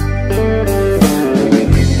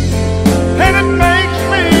 and it makes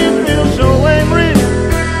me feel so angry.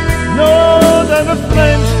 Know that the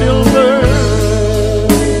flame still burns.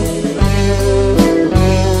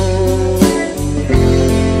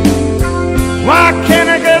 Why can't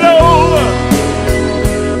I get over?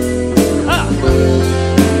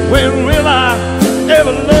 When will I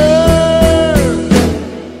ever learn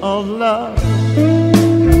of love?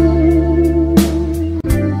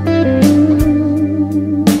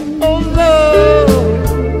 Oh, love,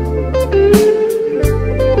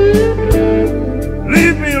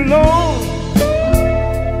 leave me alone.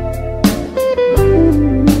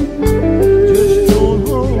 Just don't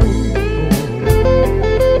hold.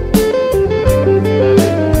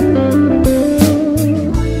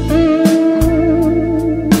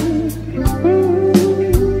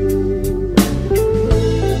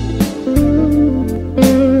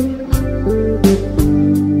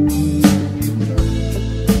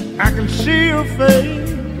 I can see your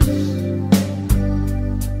face,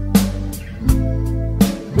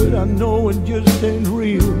 but I know it just ain't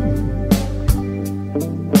real.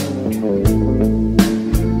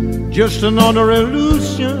 Just another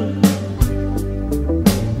illusion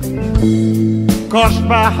caused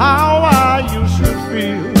by how I used to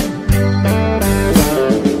feel,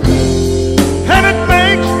 and it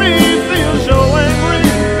makes me feel so angry.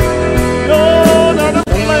 Know that the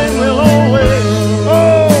flame will always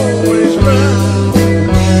burn.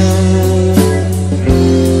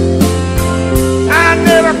 I'm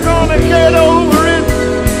never gonna get over it.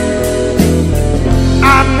 I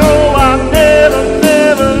know I never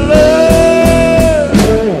learn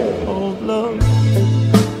of love.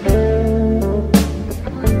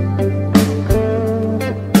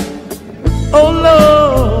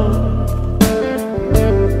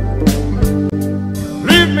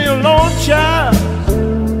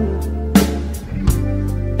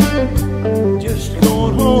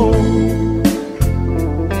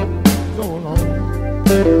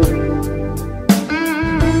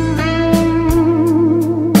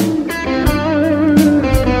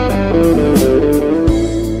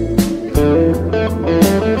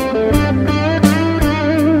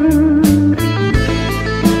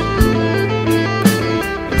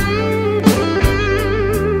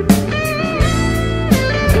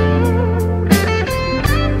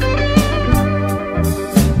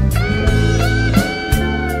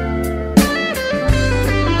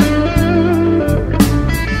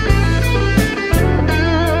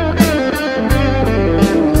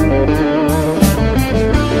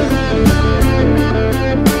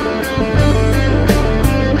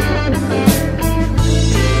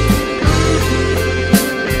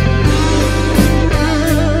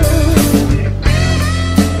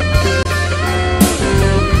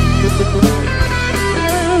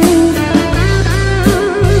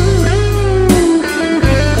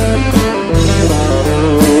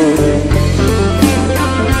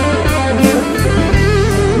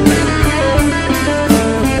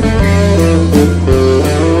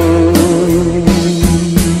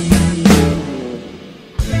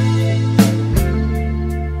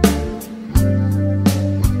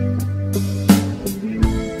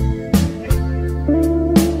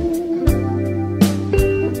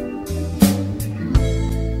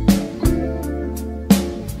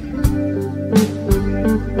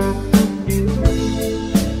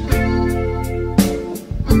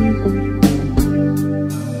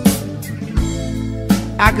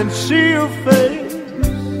 see your face,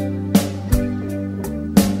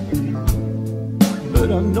 but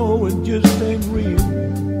I know it just ain't real.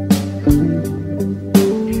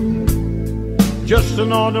 Just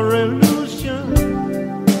another illusion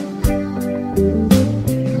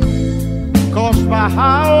caused by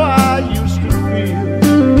how I used to feel.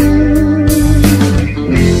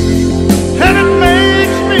 And it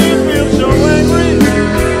makes me feel so angry,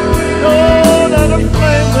 know that the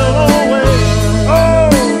flame will always,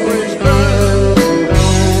 always burn.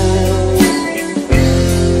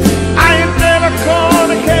 I ain't never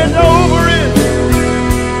gonna get over it.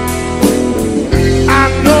 I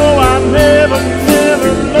know I never,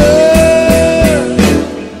 never learned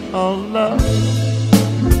of love.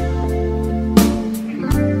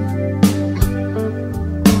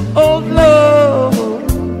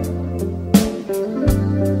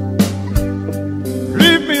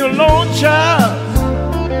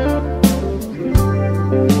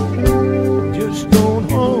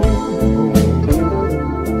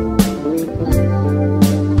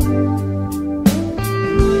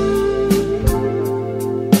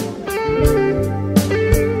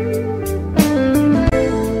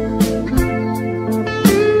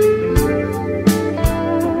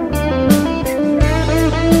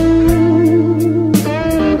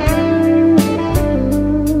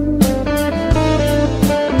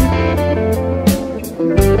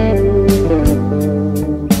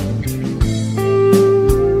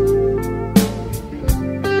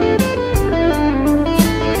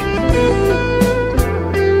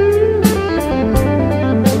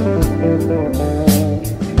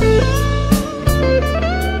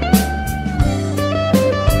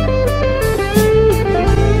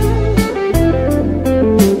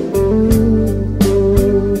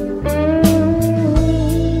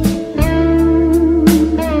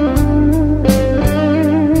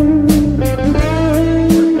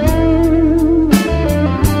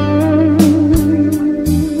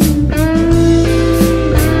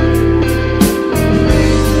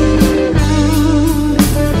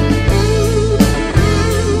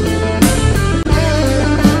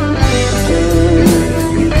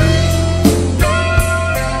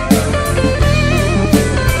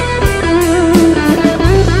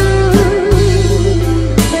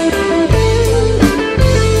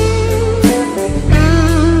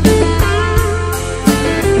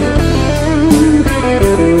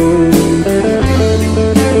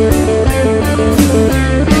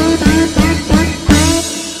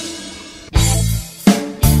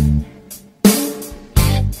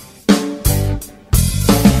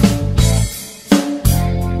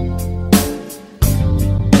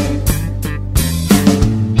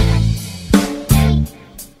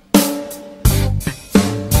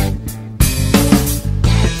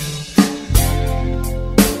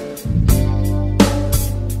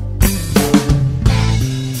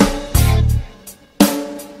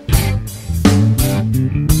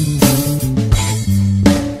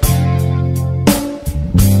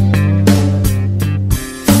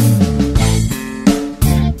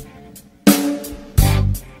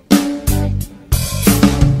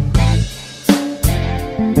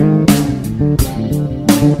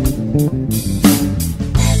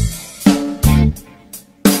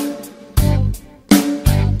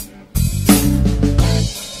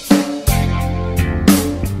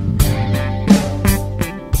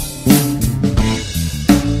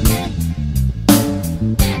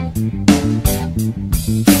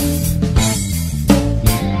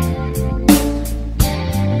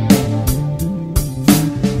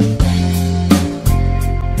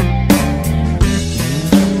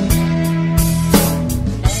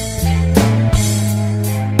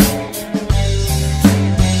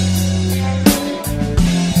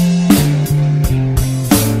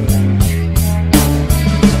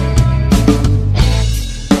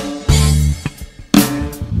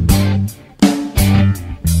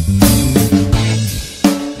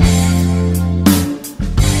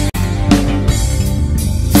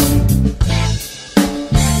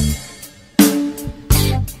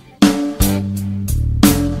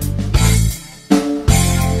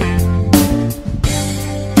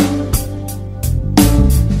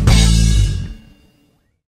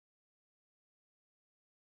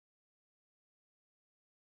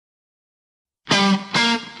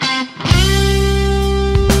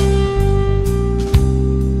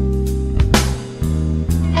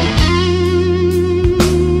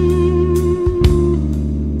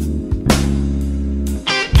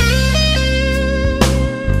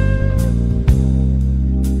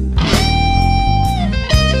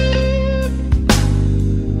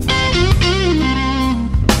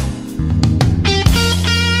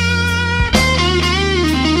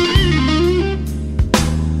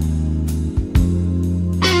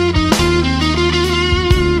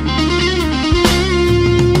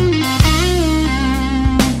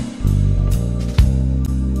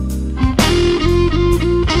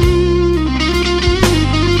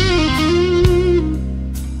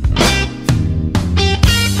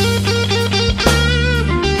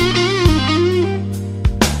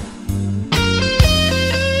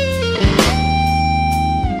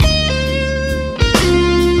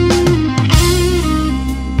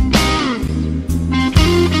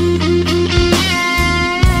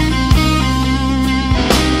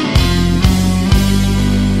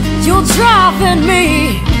 You're driving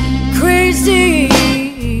me crazy.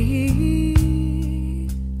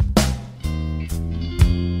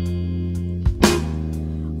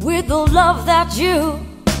 With the love that you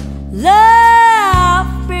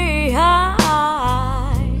left behind.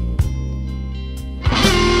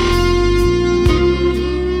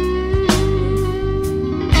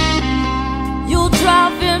 You're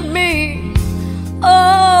driving me,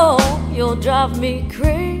 oh, you'll drive me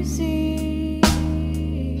crazy.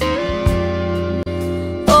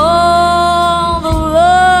 Oh, the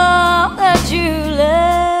love that you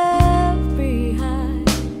left behind.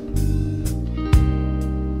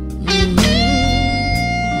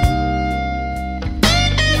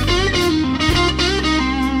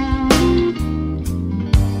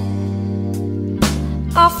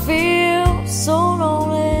 I feel so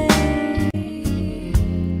lonely,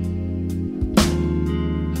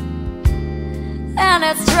 and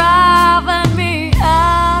it's driving me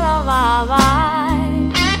out of my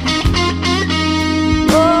mind.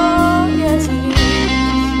 Oh, yes it is.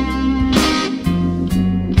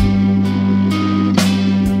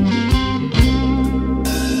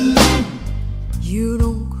 You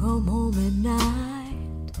don't come home at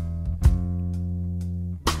night.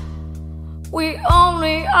 We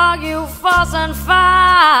only argue, fuss and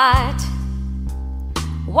fight.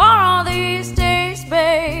 One of these days,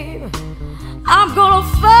 babe, I'm gonna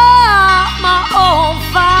fight my own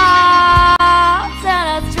fights.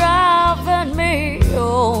 And it's driving me,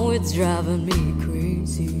 oh, it's driving me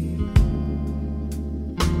crazy.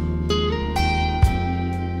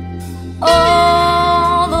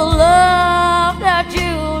 Oh, the love that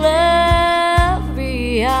you left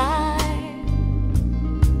behind.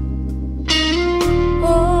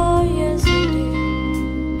 Oh, yes it did.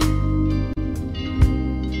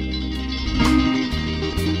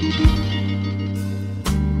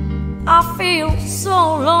 I feel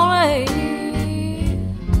so lonely,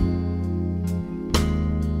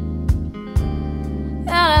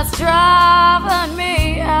 and it's driving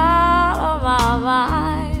me out of my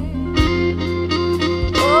mind.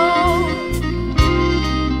 Oh,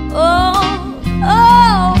 oh,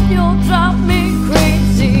 oh, you'll drive me crazy.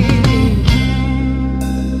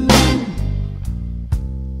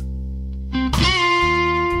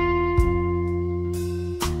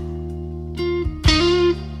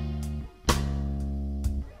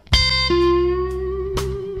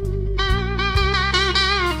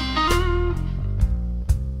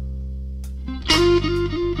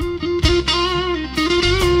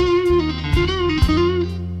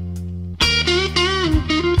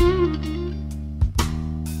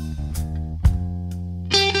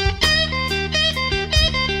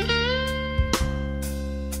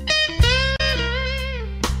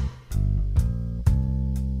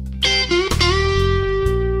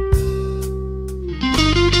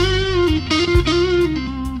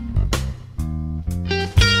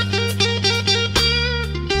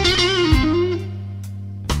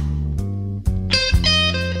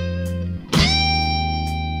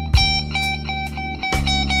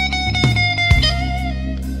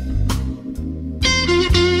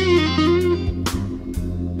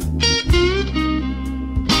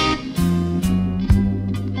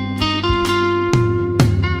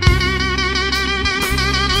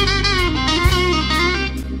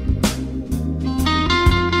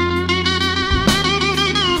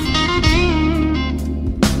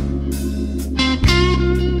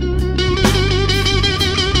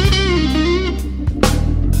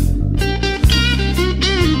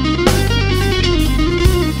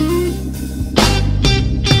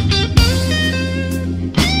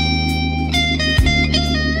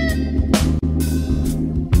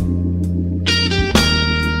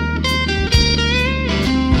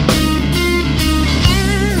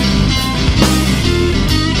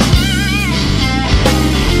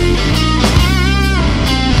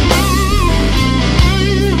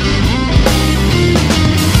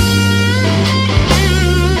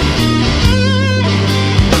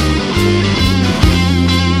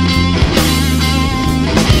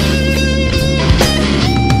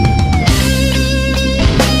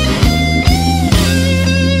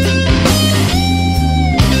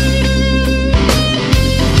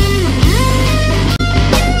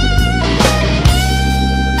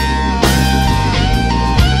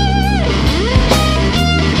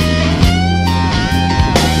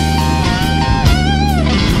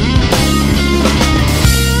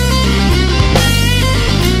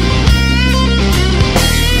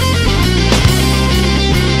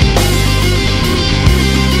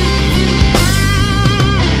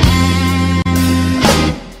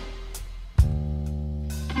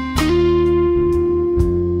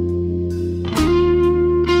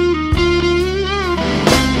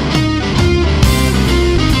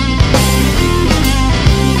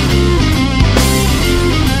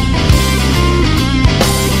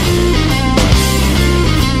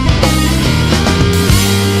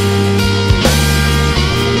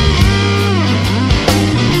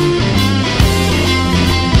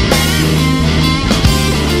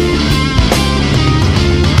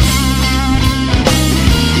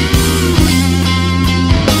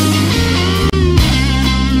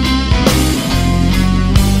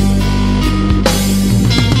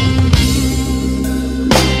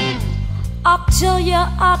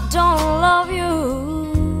 don't love you,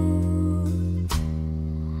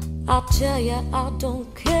 I'll tell you I don't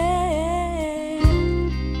care.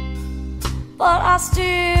 But I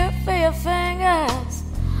still feel your fingers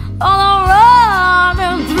all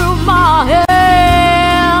running through my hair,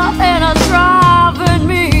 and it's driving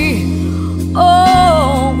me,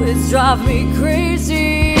 oh, it's driving me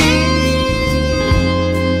crazy.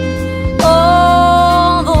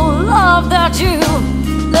 Oh, the love that you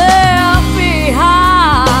left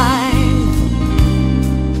behind.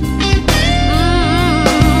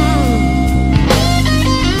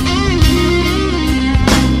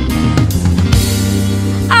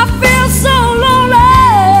 I feel so lonely.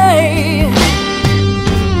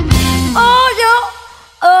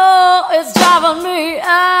 Oh, it's driving me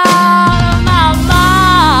out of my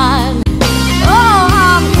mind. Oh,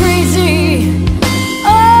 I'm crazy.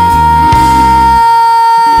 Oh,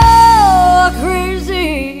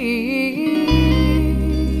 crazy.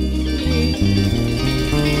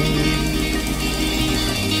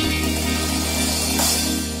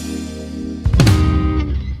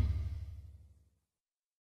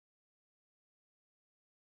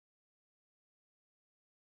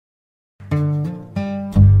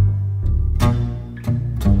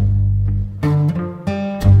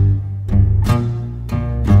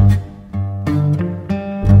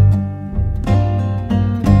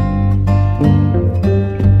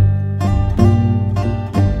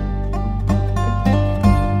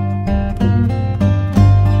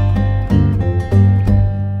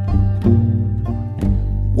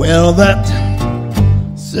 Well, that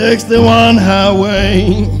 61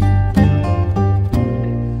 highway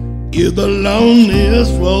is the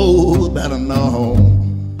loneliest road that I know.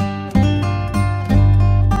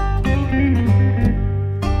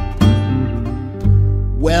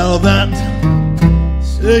 Well, that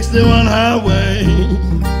 61 highway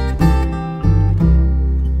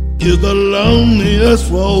is the loneliest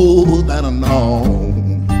road that I know.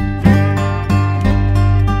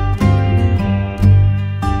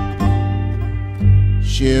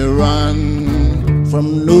 She run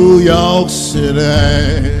from New York City,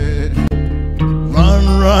 run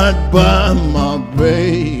right by my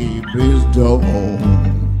baby's door.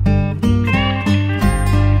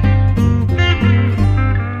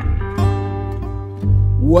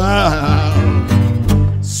 Wow,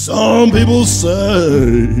 some people say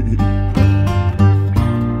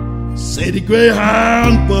the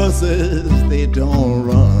Greyhound buses, they don't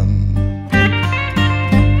run.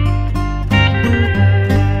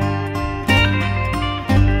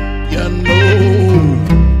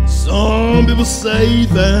 Some people say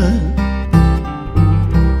that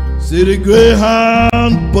city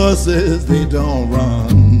Greyhound buses, they don't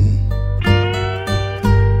run.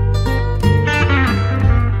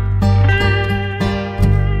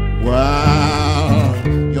 Wow,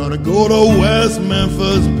 you ought to go to West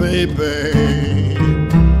Memphis, baby.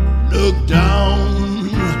 Look down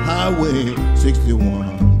Highway 61.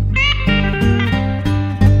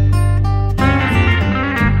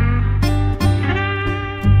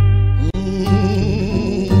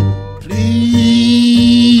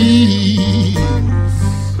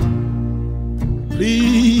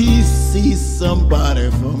 Somebody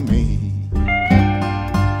for me.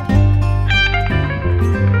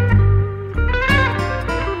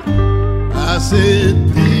 I said,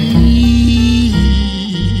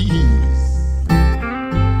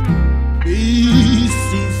 please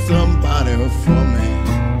see somebody for me.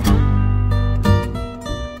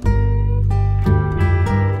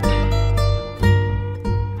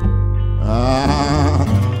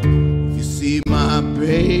 If you see my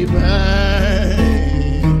baby,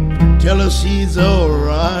 tell her she's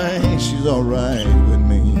alright with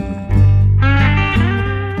me.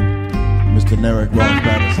 Mr. Derek Ross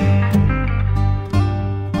Patterson.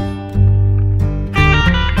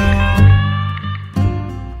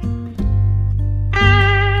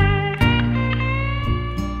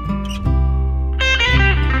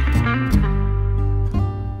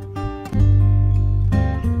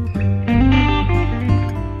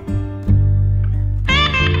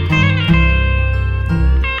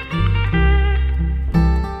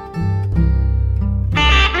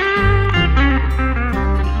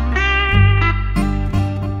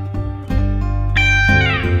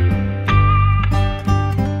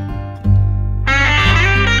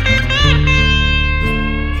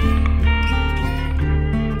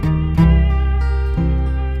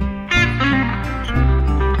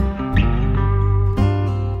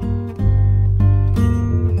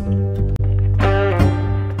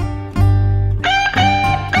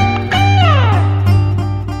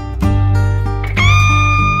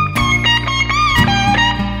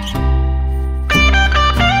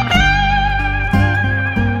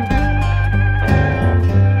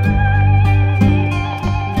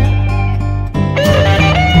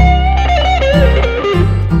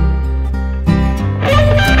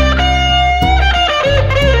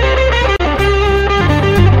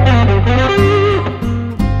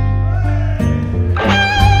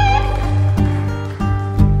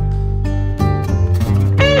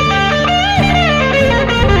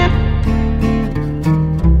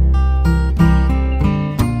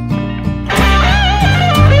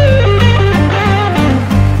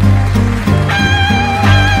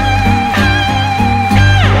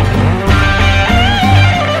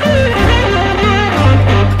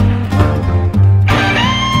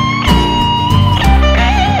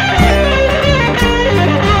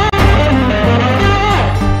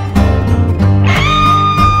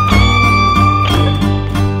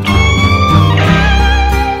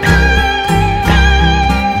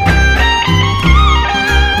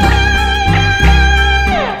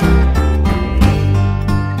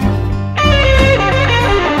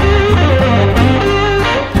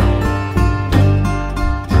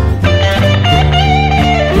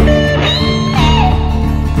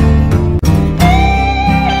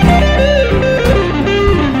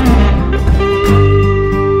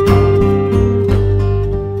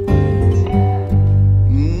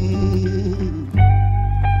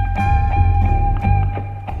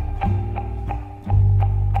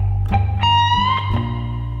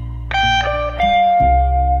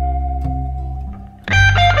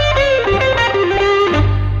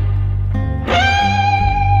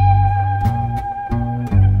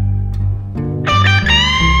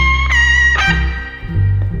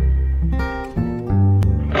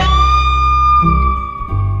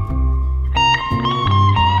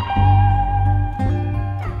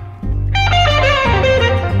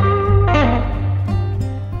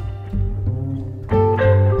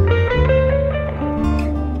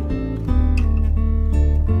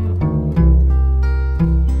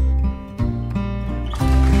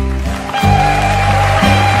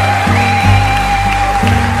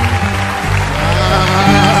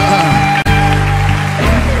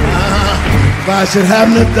 I should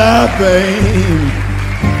happen to die, babe,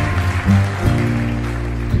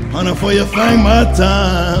 honey, for you think my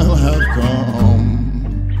time have come.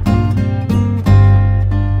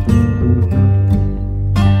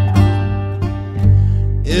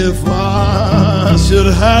 If I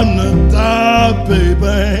should happen to die,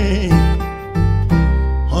 baby,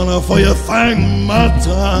 honey, for you think my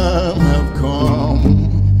time have come.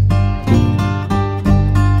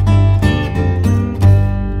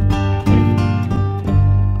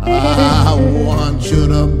 I want you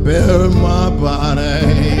to bury my body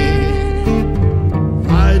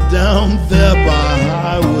right down there by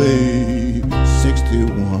Highway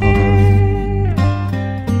 61.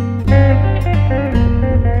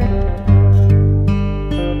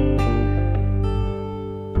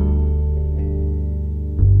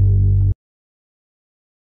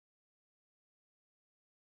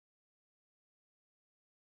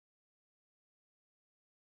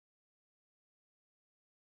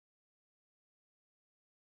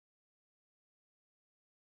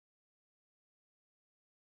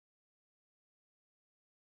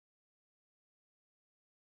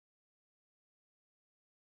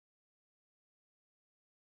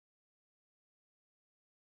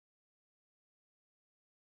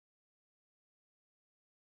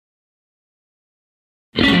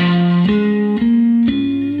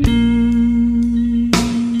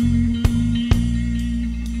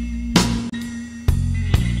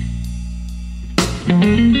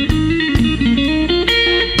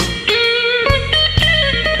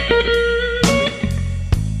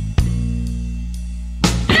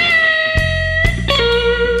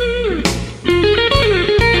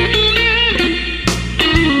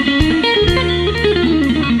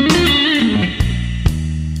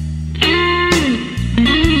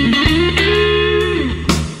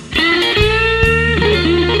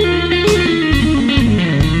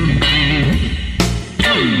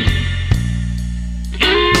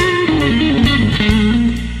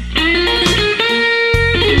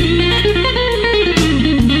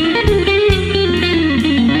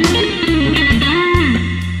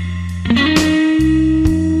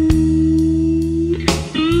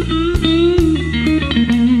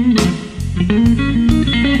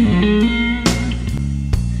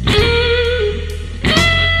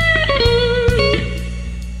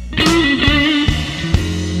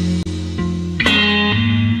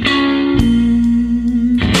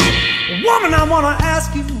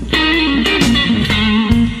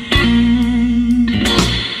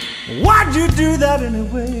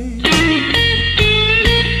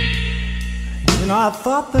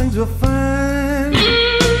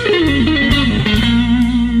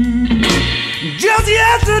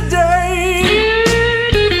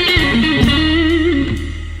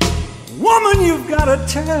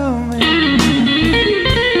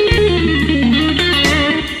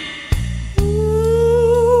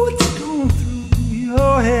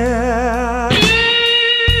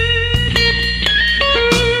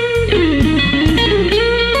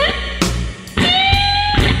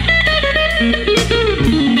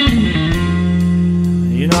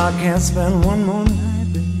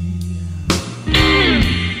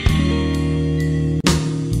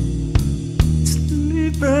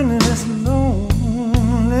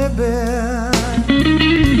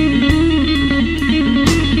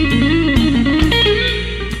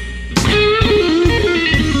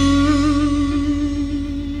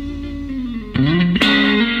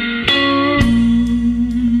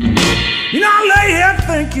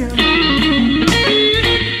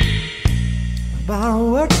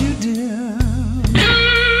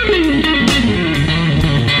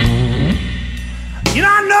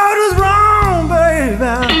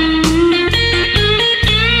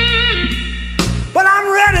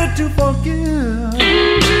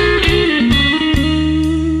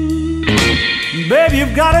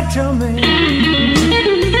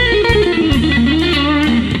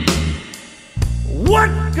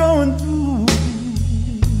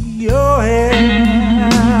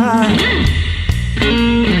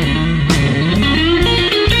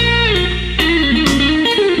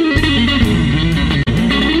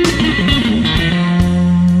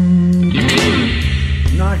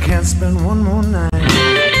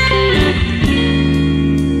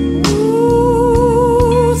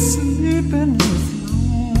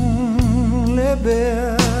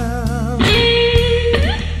 Bed.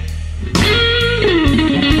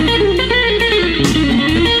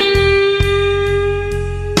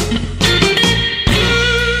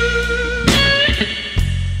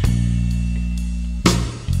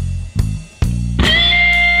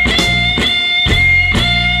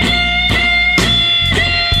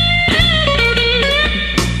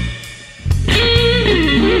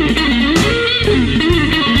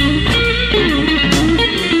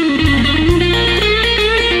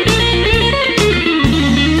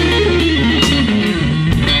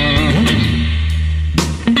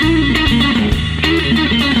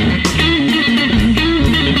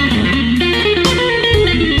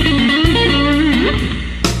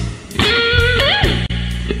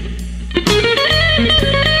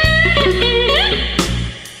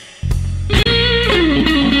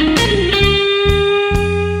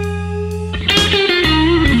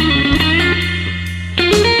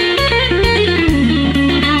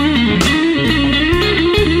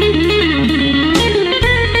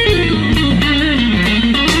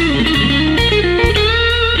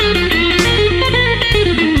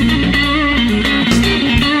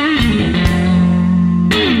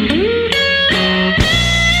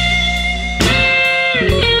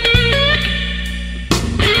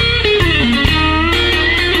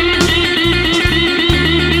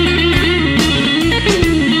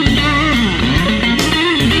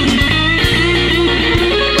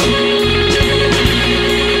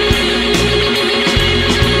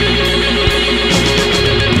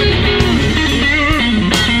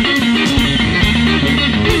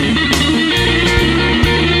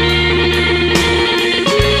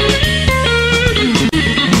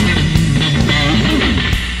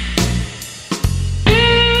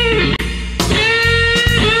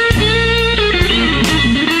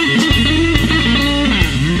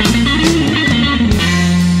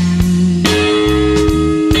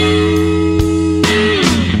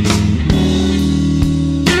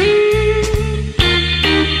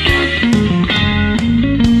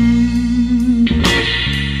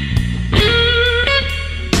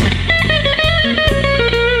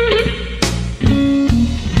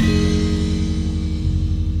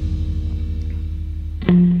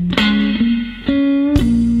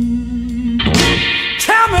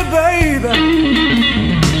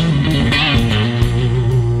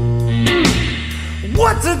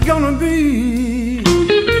 What's it gonna be?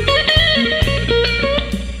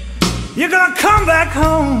 You're gonna come back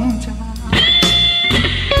home, child,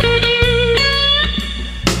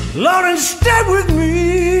 Lord, and stay with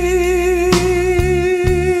me.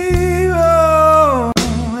 Oh,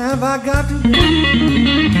 have I got to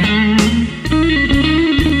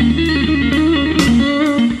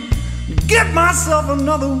get myself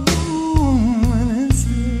another woman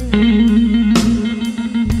instead?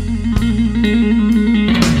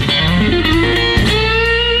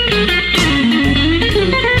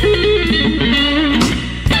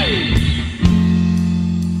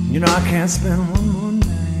 You know I can't spend one more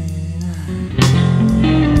night,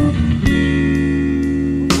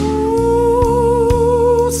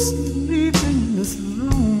 ooh, sleeping in this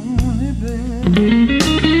lonely bed.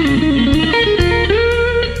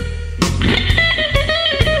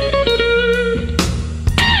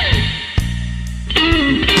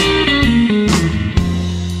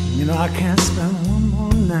 You know I can't spend one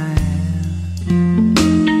more night,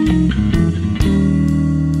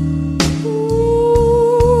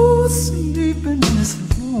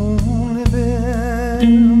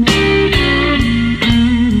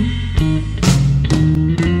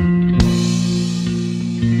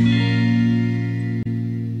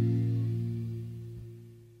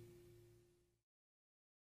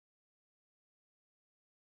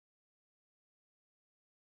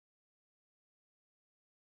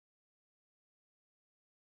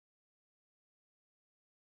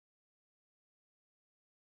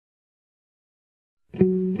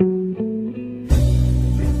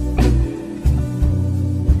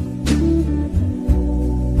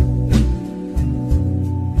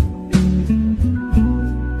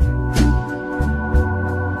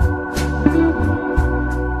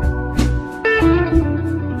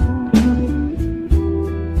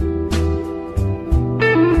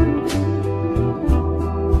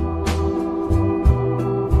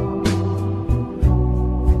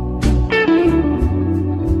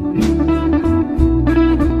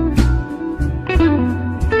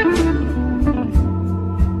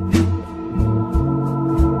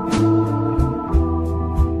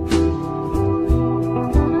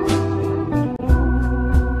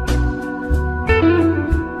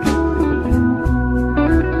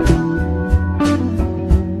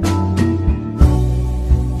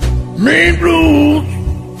 Mean blues.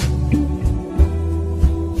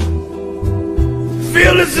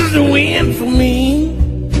 Feel this is the wind for me.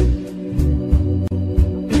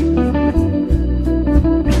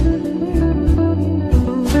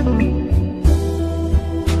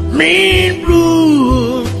 Mean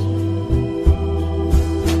blues.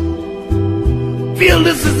 Feel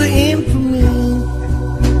this is the end for me.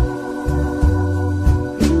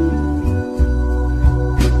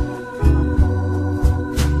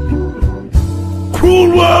 Cruel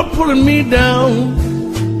world pulling me down.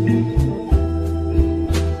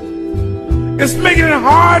 It's making it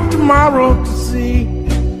hard tomorrow to see.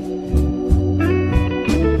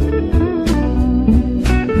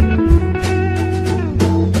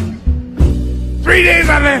 Three days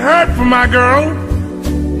I ain't heard from my girl.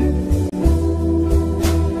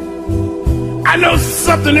 I know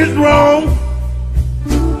something is wrong.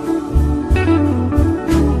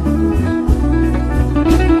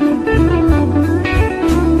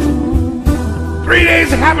 Three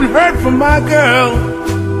days I haven't heard from my girl.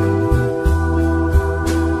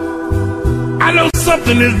 I know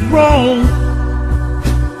something is wrong.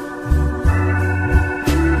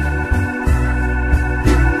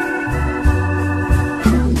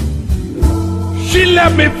 She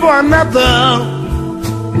left me for another.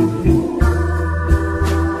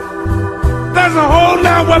 There's a hole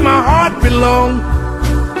now where my heart belongs.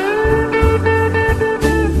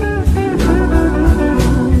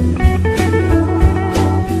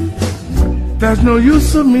 There's no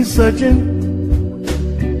use of me searching.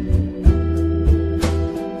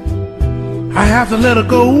 I have to let her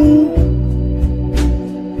go.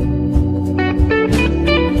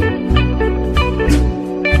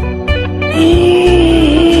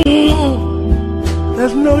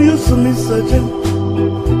 There's no use of me searching.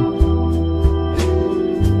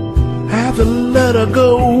 I have to let her go.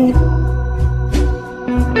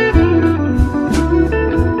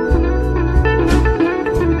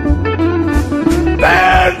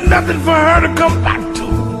 There's nothing for her to come back to.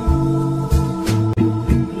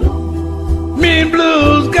 Mean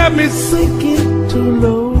blues got me sinking too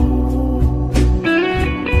low.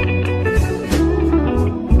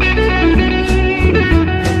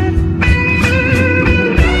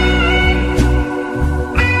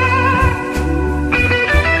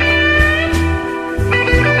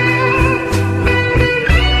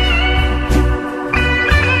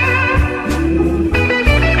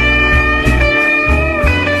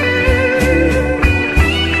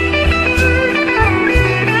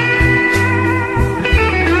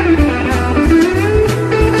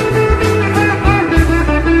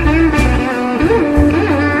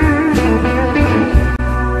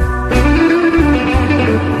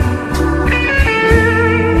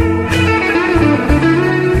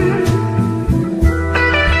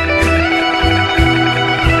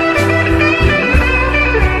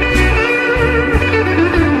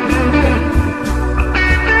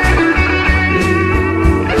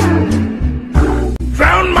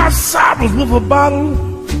 a bottle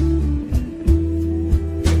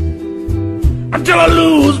until I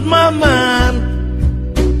lose my mind.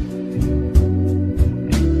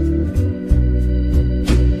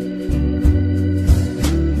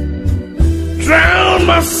 Drown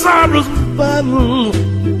my sorrows in bottle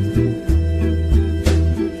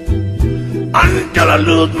until I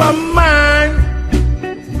lose my mind.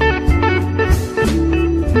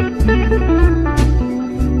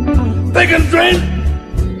 They can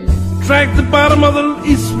drag the bottom of the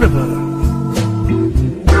East River.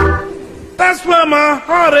 That's where my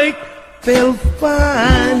heartache they'll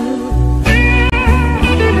find.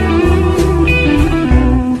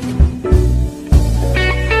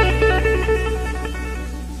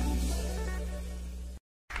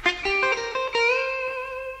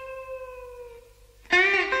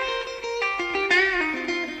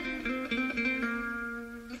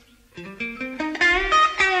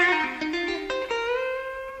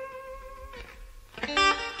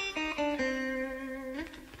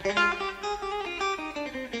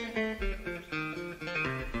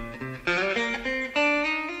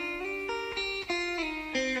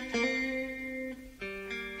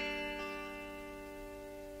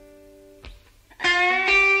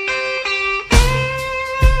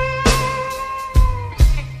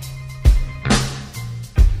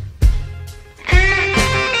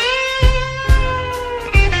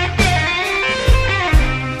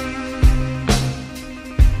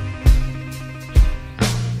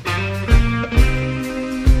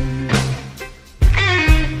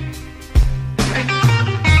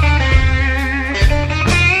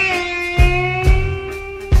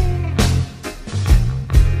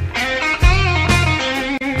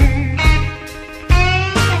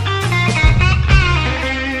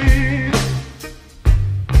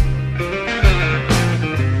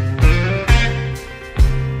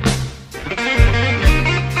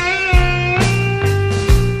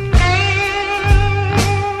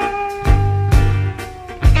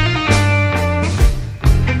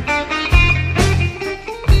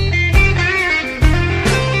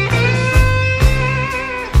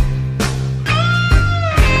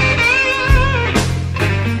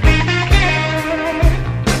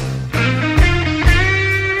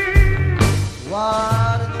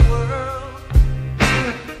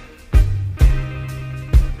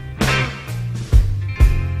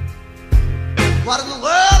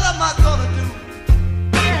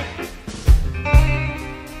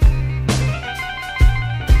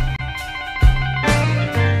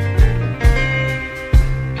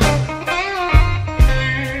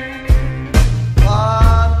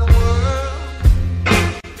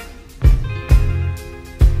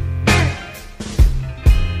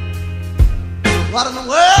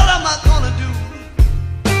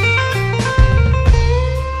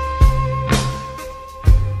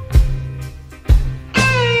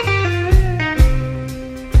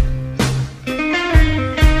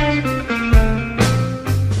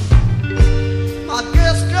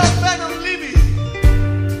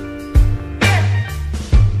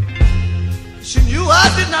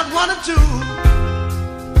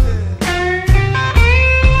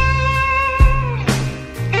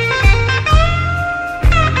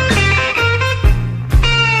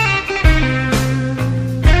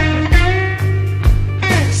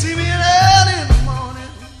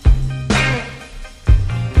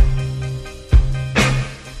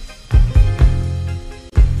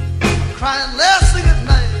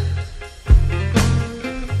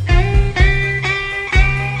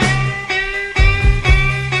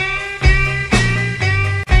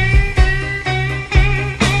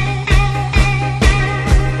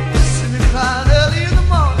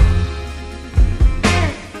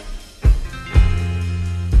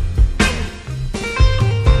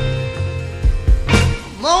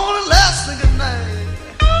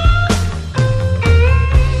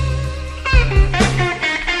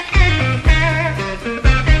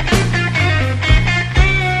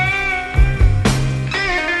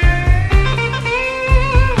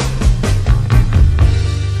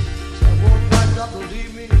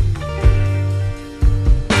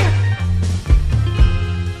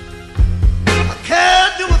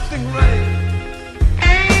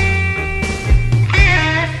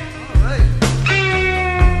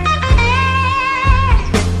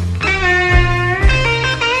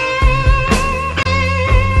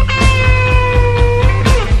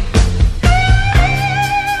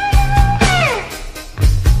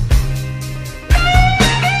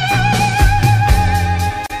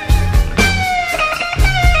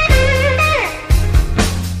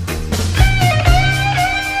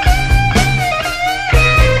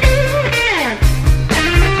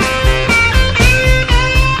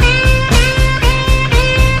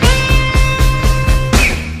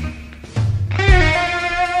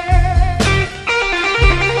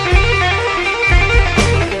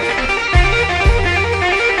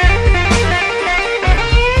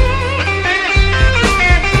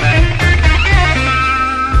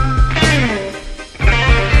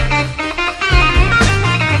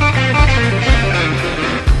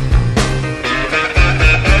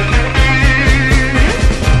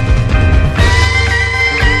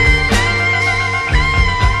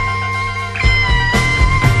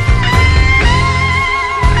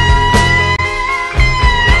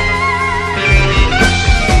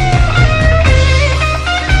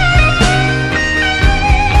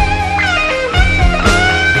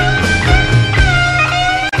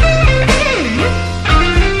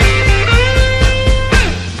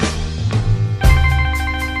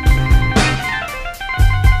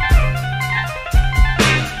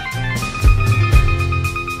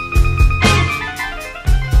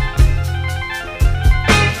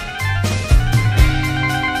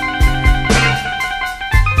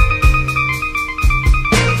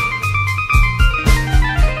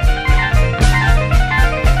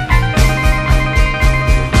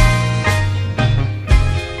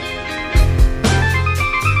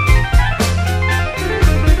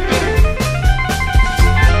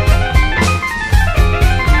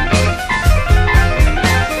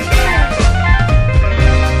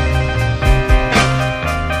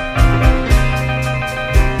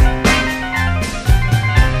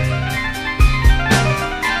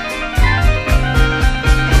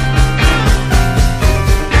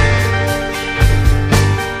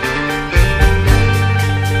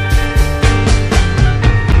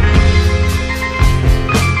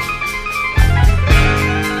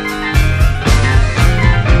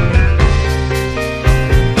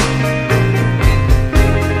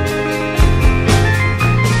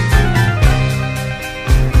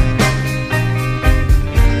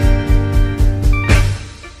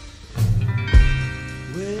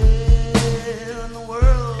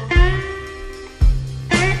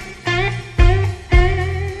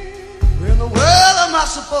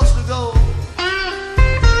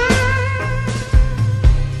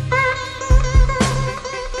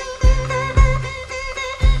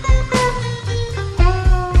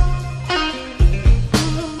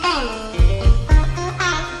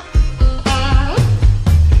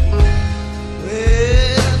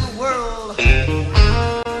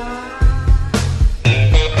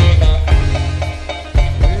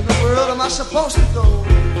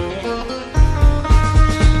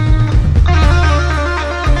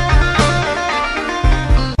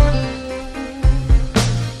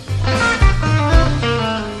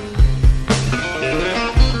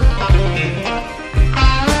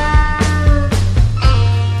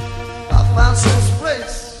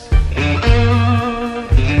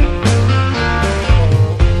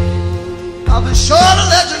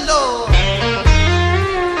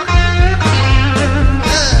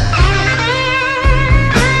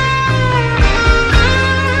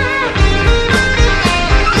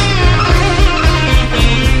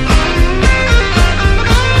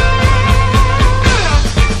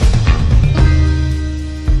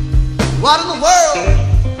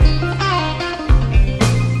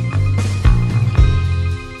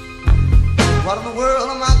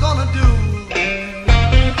 gonna do?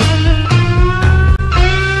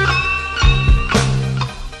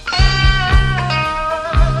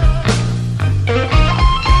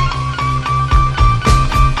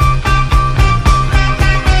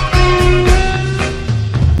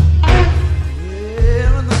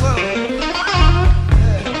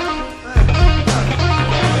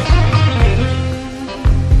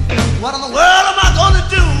 What in the world am I gonna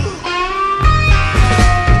do?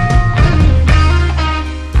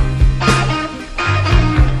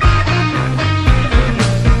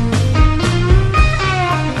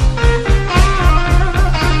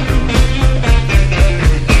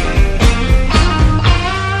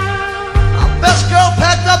 Our best girl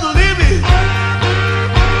packed up to leave me.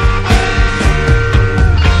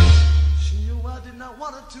 She knew I did not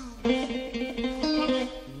want her to. She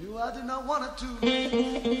knew I did not want her to.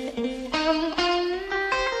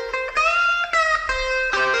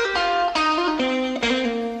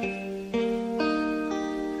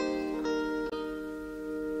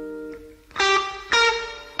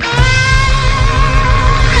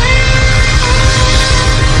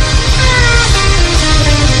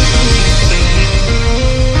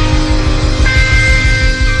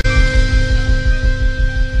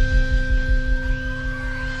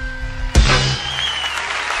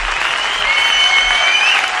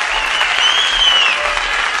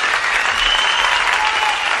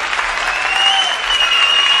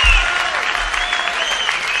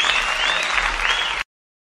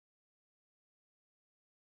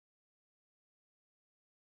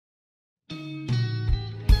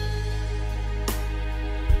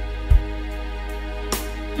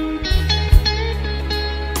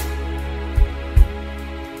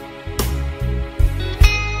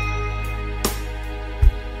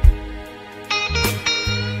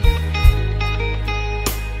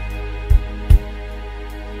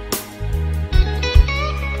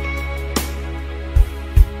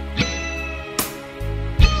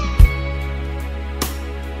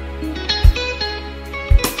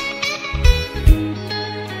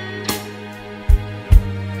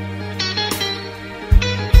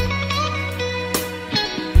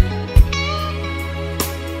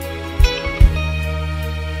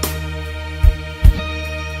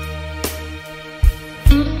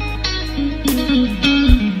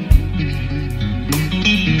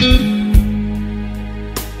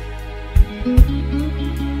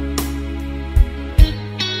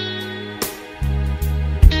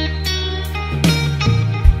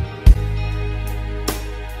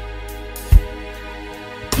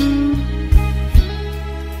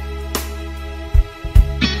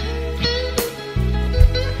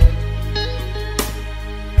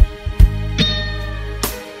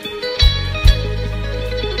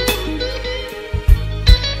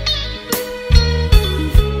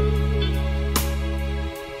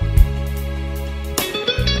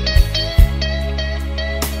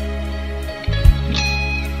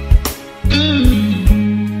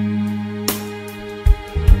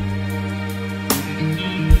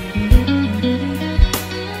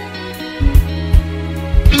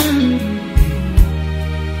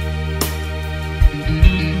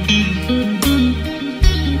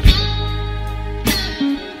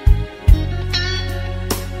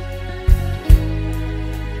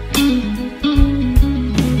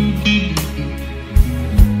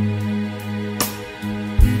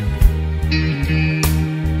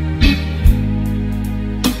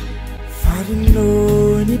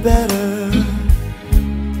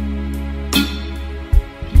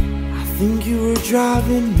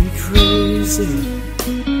 Driving me crazy.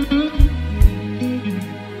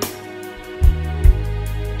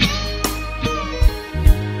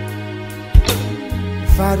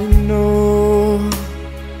 If I didn't know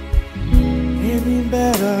any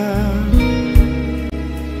better,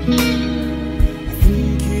 I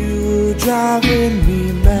think you were driving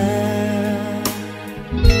me mad.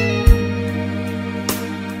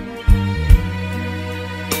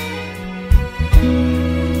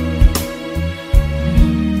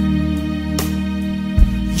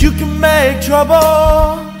 You can make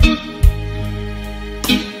trouble,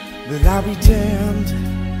 but I'll be damned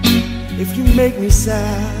if you make me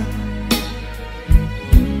sad.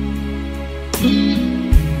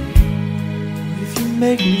 If you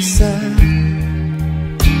make me sad,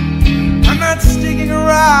 I'm not sticking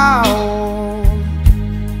around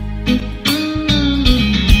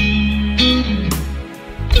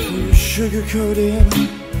for your sugar-coated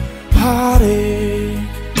heartache.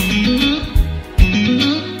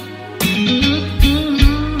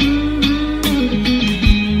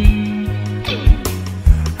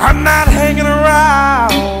 I'm not hanging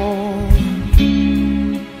around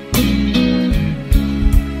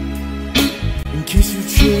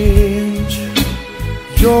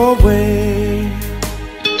your way.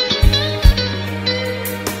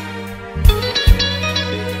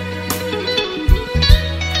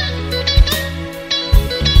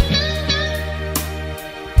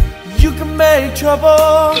 You can make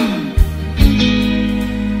trouble,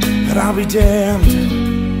 but I'll be damned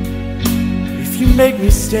if you make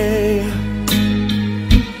me stay.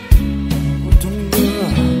 Oh,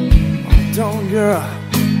 don't girl,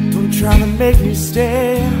 don't try to make me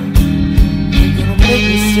stay. You're gonna make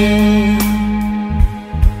me stay.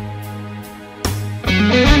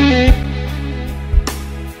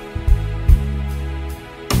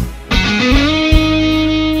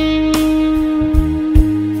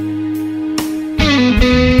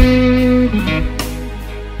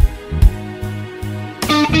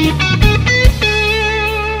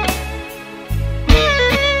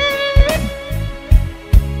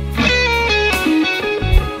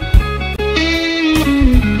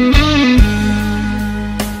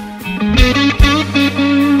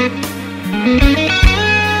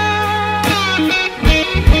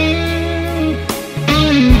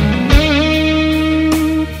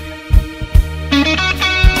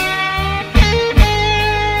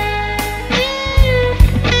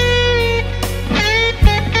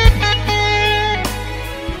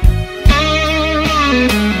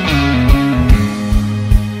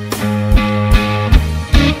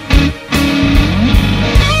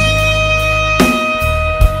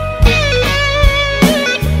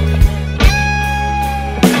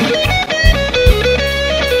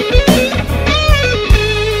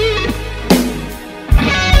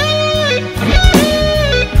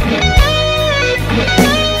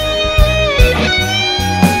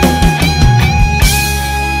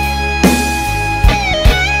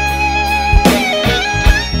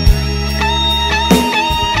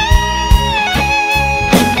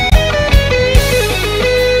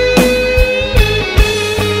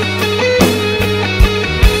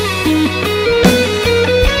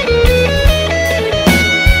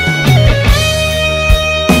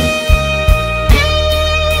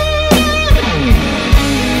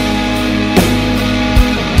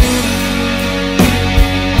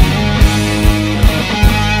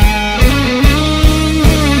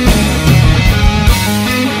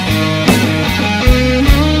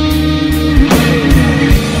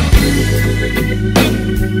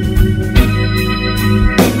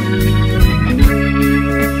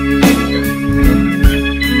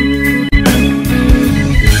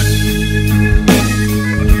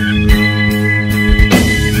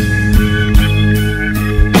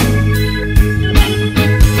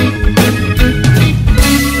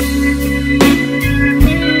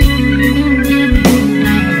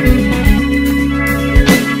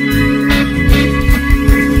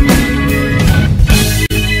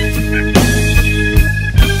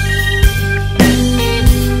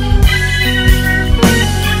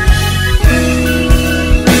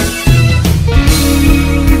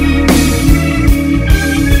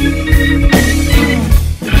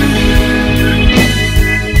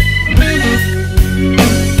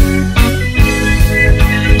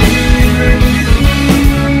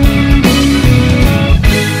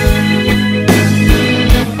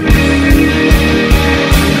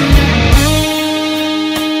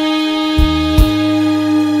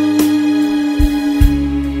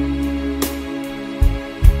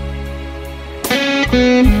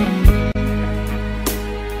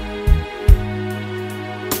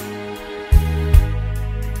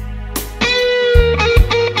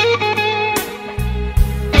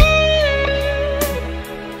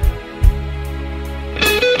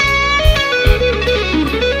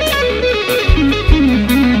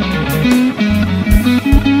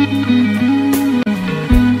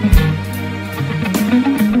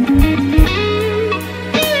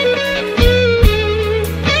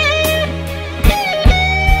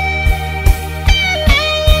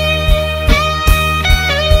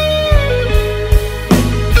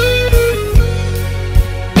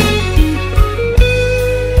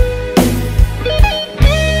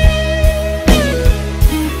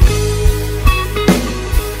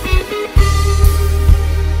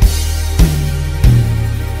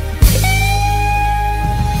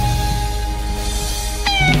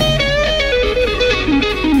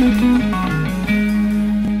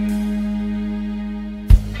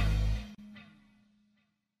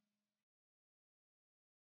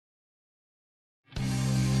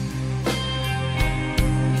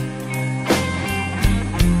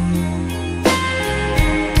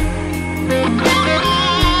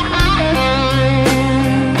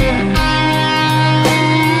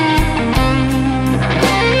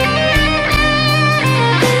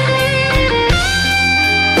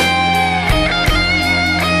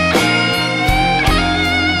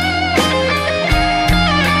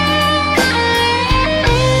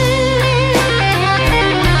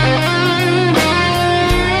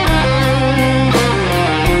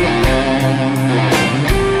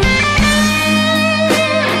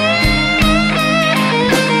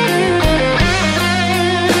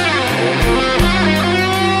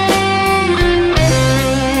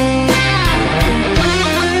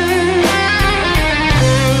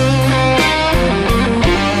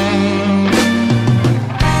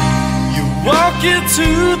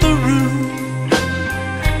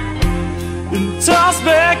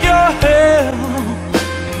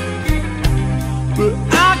 but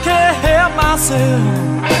I can't help myself,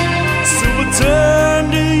 so I turn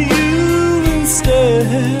to you instead.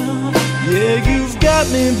 Yeah, you've got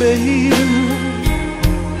me, baby,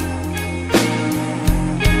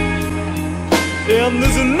 and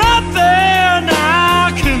there's nothing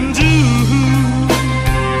I can do.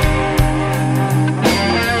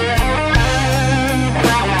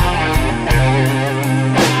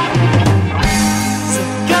 So I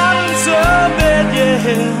got into bed,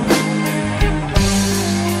 yeah,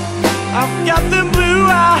 I've got them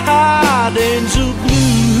blue-eyed angel blues.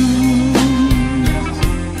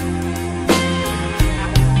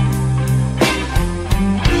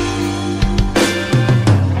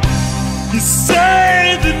 You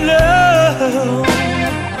say that love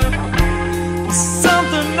is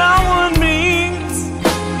something no one means,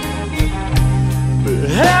 but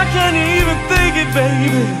how can you even think it,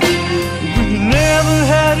 baby, when you never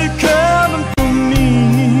had it coming from me?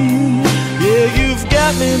 Yeah, you've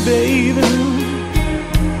got me, baby,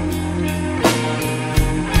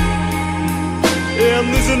 and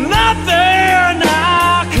there's nothing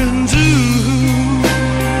I can do.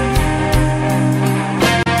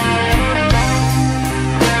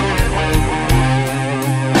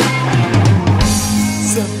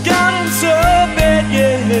 So I've got into bed,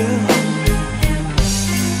 yeah,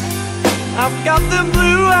 I've got them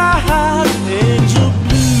blue-eyed angel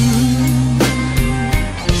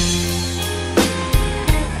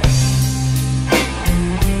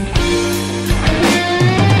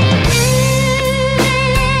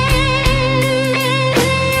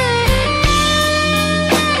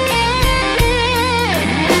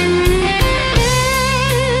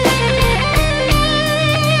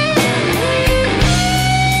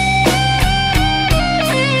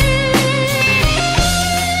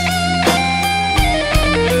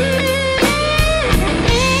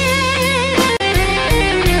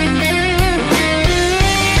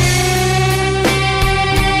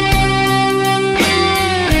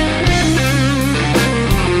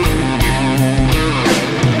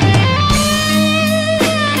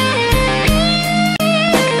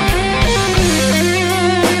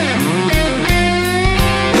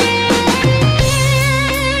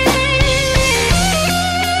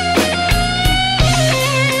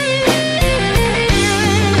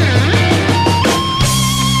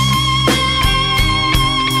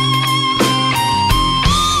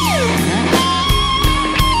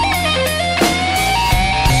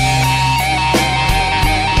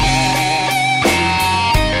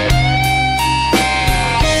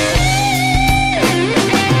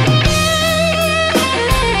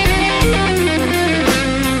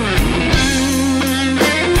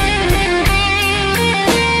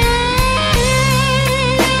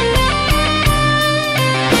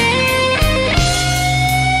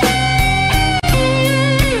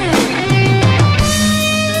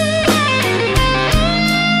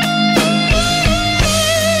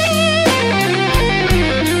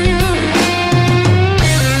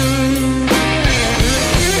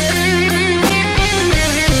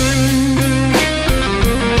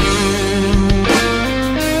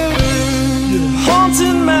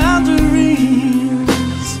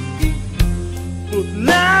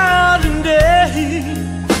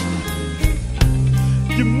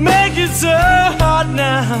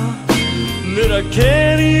that I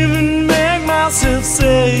can't even make myself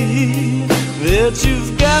say that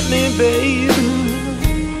you've got me, baby,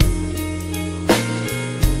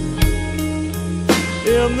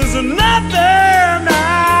 and there's nothing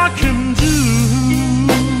I can do.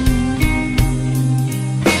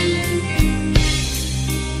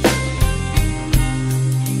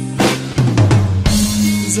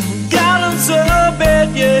 So I got into bed,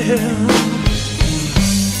 yeah,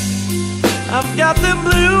 I've got them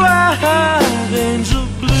blue-eyed angel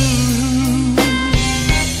blues.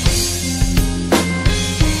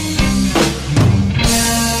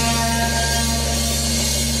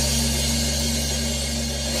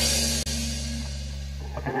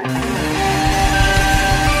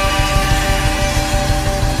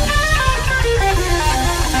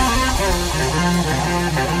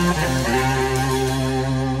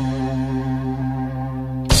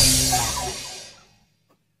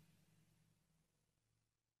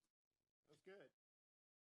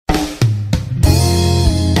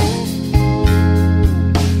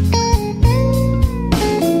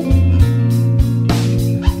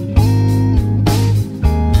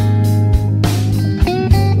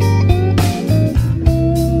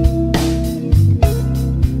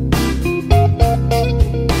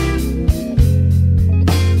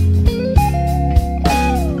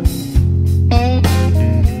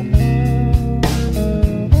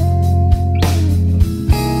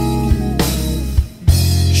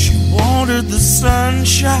 wanted the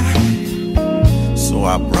sunshine, so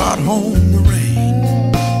I brought home the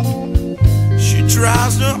rain. She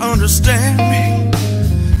tries to understand me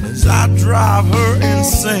as I drive her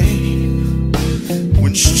insane.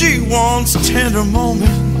 When she wants tender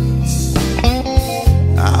moments,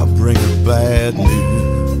 I bring her bad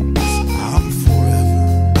news. I'm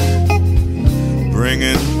forever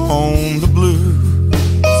bringing home the blues.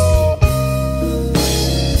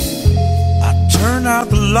 Turn out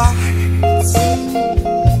the lights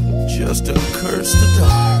just to curse the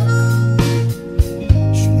dark.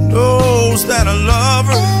 She knows that I love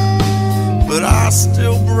her, but I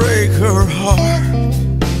still break her heart.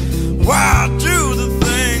 Why I do the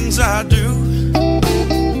things I do?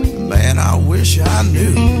 Man, I wish I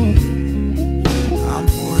knew. I'm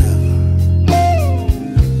forever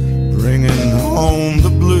bringing home the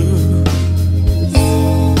blues.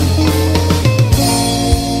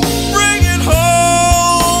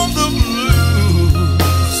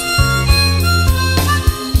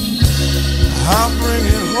 I'll bring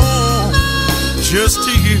it home just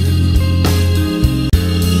to you.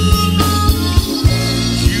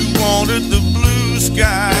 You wanted the blue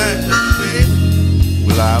skies, baby.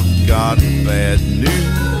 Well, I've got bad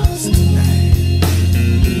news tonight.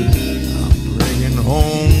 I'm bringing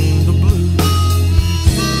home the blues.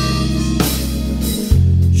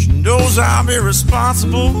 She knows I'm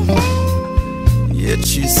irresponsible, yet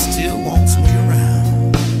she still wants me around.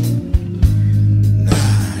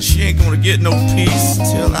 She ain't gonna get no peace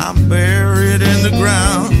till I'm buried in the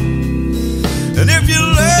ground. And if you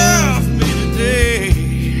left me today,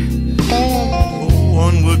 no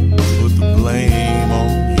one would put the blame on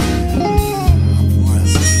you.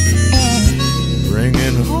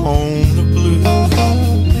 Bringing home the blues.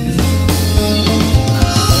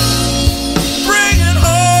 Bringing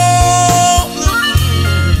home the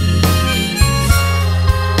blues.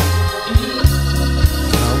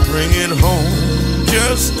 I'll bring it home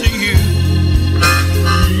just to you.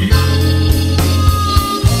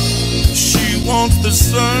 She wants the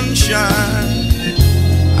sunshine,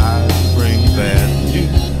 I bring bad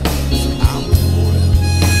news. I'm forever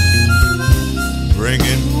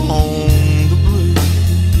bringing home the blues.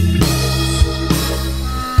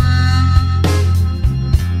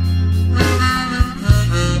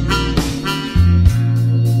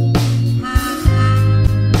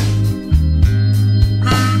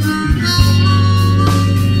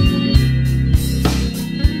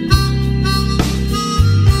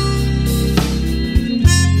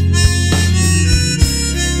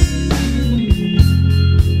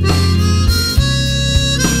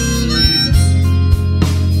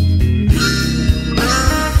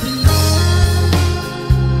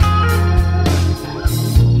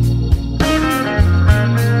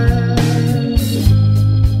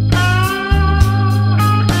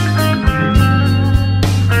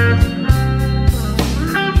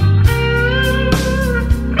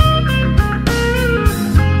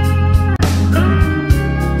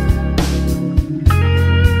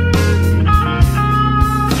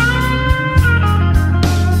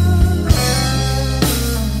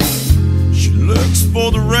 For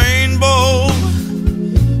the rainbow,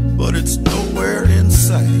 but it's nowhere in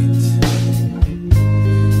sight.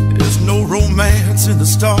 There's no romance in the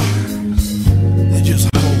stars, they're just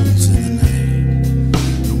holes in the night.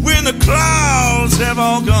 When the clouds have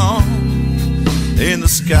all gone and the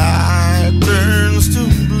sky turns to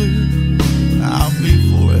blue, I'll be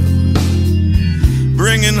forever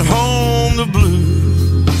bringing home the blues.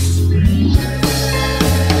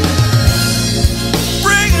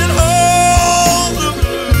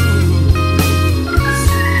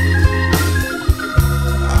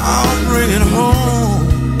 Bring it home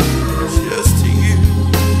just to you.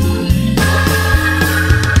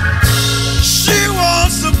 She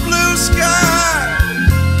wants the blue sky,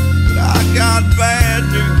 but I got bad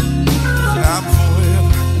news. I'm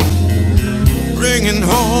forever bringing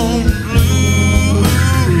home blue.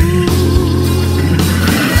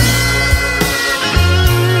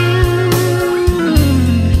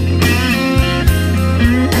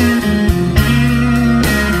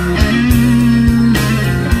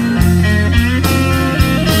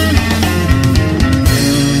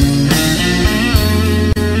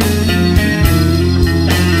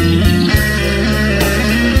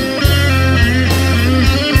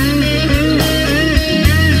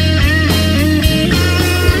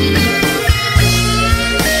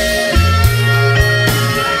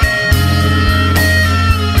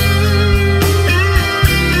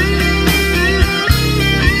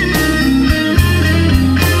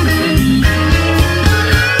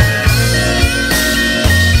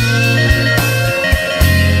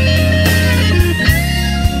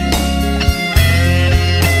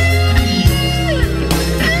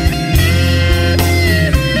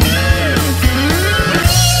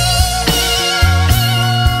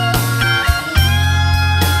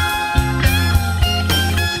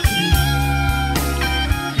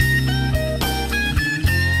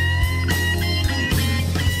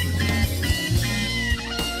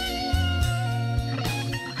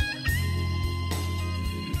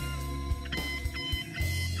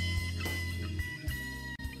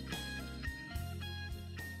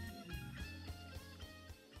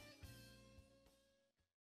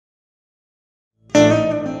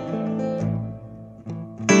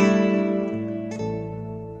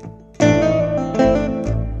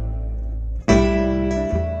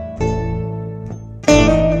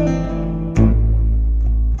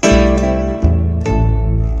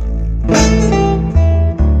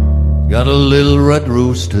 a little red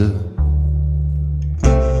rooster,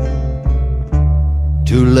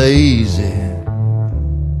 too lazy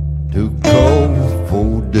to call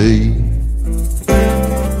for day.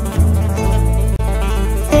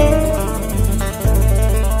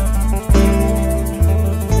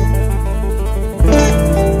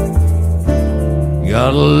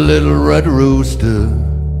 Got a little red rooster,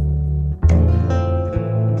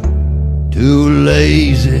 too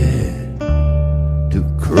lazy to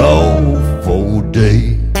crow for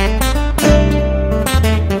day.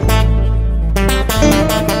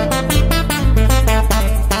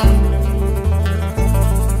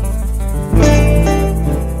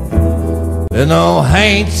 There's no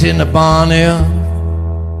haints in the barn here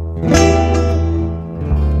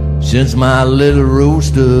since my little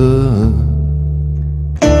rooster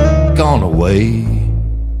gone away.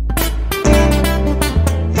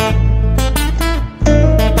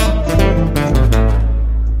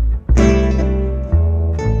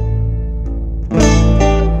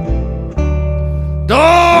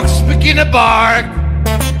 Dogs begin to bark,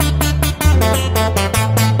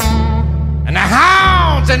 and the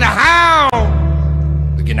hounds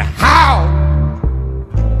begin to howl.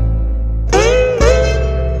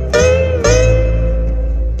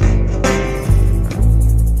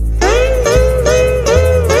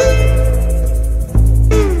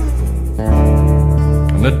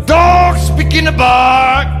 And the dogs begin to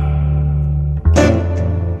bark,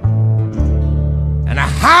 and the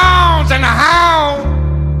hounds begin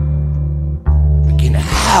to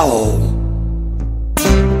howl.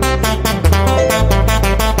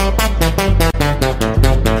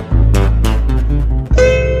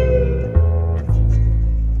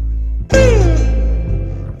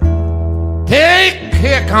 Take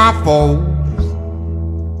care, folks.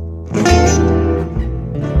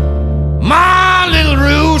 My little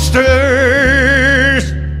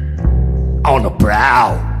roosters on the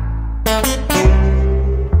prowl.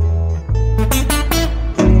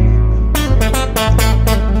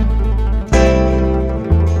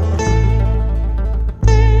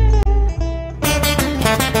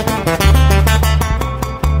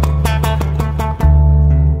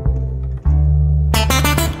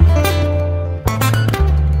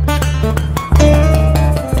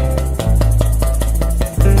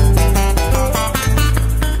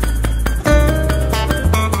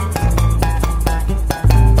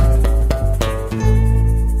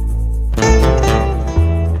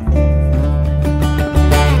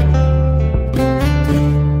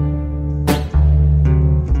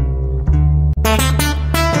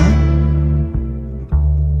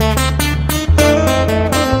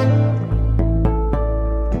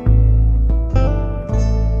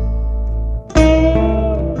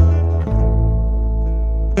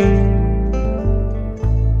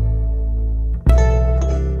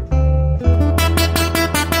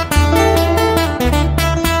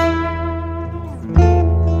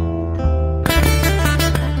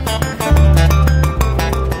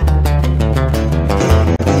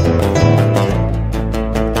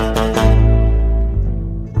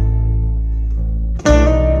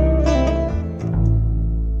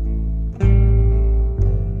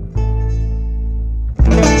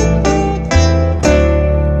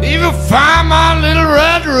 Find my little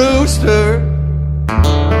red rooster,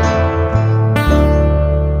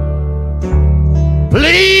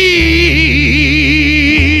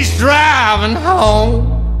 please driving home.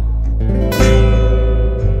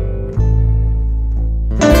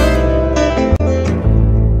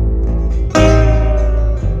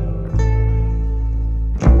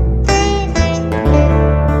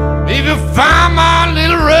 If you find my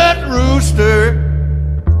little red rooster,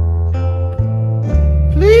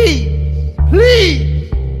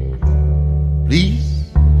 please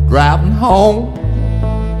driving home.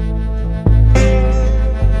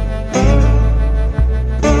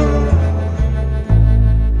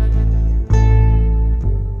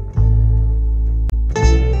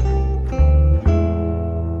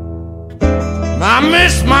 I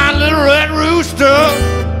miss my little red rooster.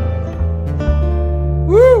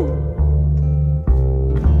 Woo!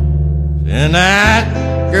 And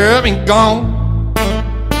that girl been gone.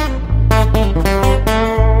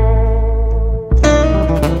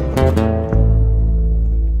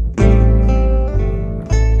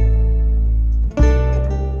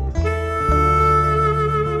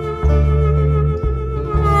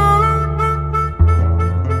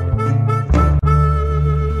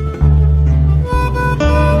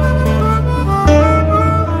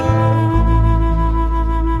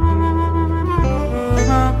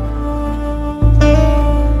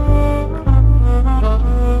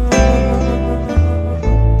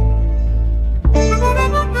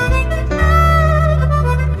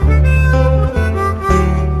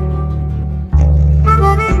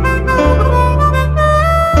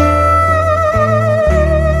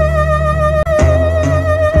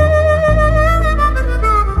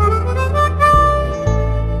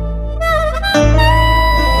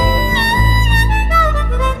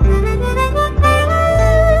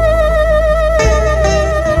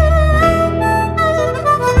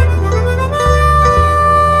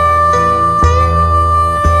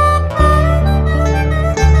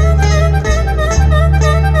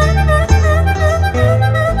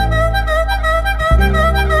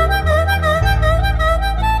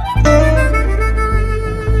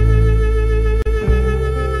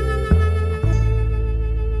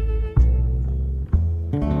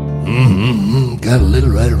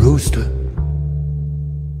 little red rooster.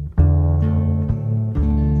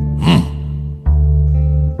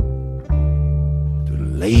 Too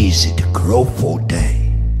lazy to crow for day.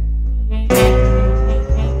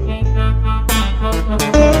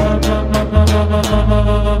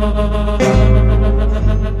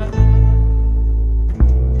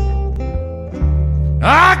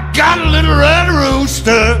 I got a little red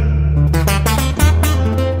rooster.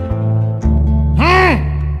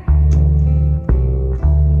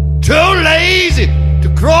 Too lazy to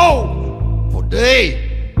crow for day.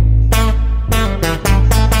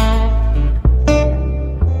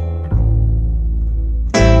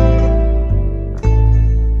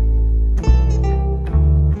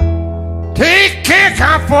 Take care,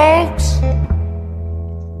 kind folks.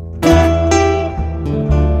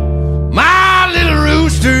 My little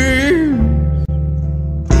rooster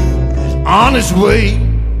is on his way.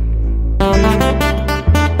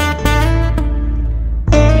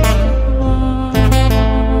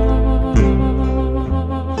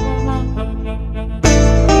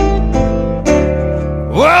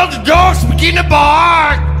 Well, the dogs begin to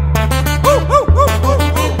bark. Woo, woo, woo, woo,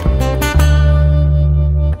 woo.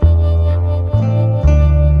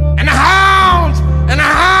 And the hounds, and the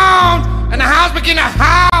hounds, and the hounds begin to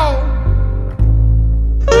howl.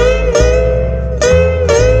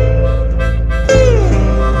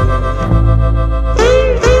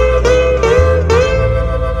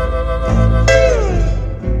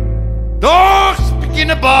 Dogs begin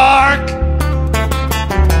to bark.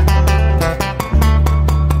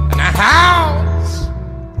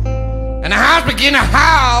 And the hounds begin to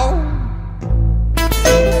howl.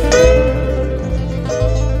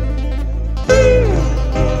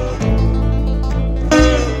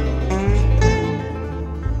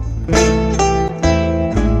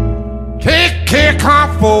 Take care,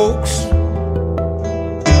 kind folks.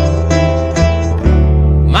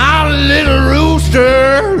 My little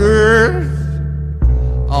rooster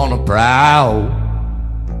on the prowl.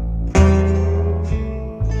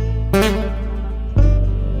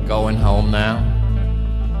 Going home now.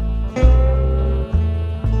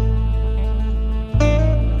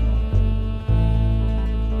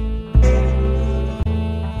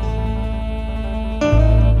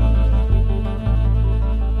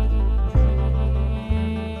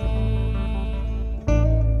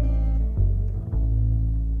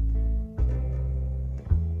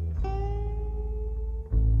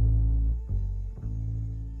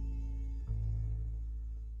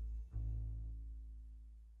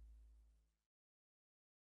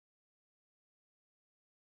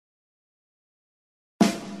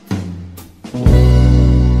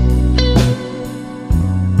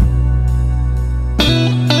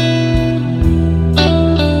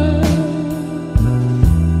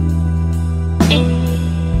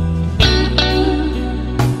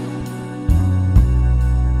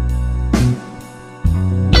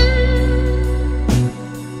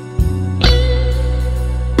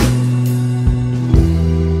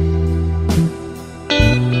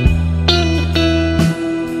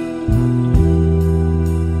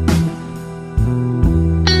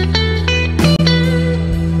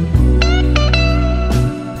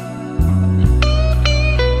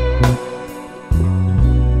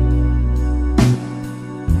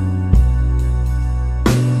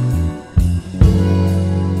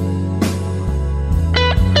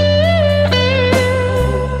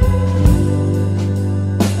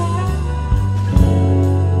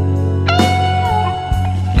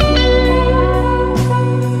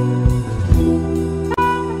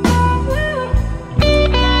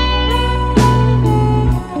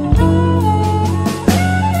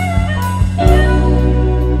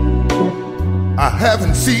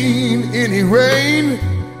 Haven't seen any rain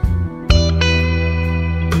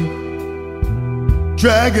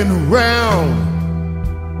dragging around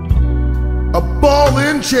a ball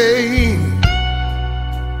and chain.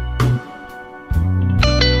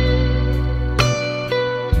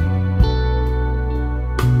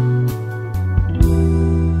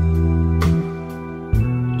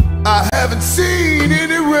 I haven't seen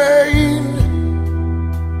any rain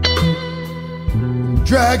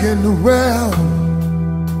dragging around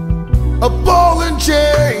a ball and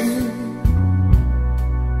chain.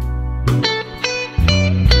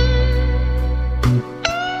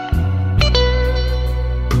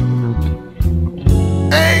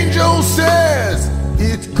 Angel says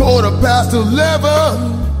it's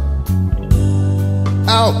 11:15.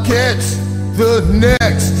 I'll catch the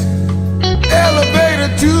next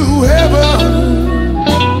elevator to heaven.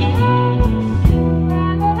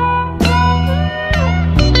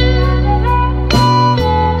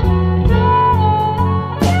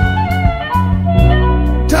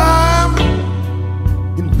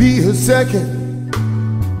 be a second,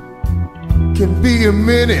 can be a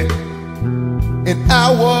minute, an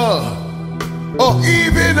hour, or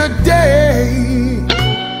even a day.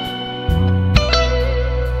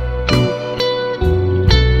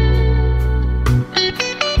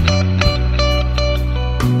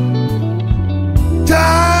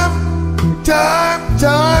 Time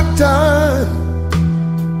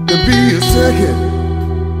to be a second,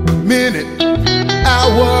 minute,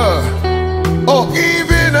 hour, or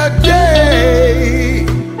even a day.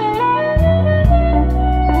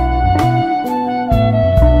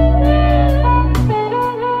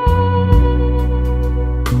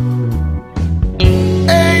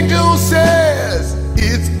 Angel says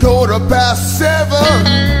it's 7:15.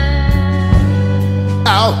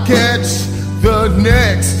 I'll catch the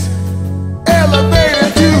next elevator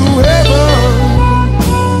to heaven.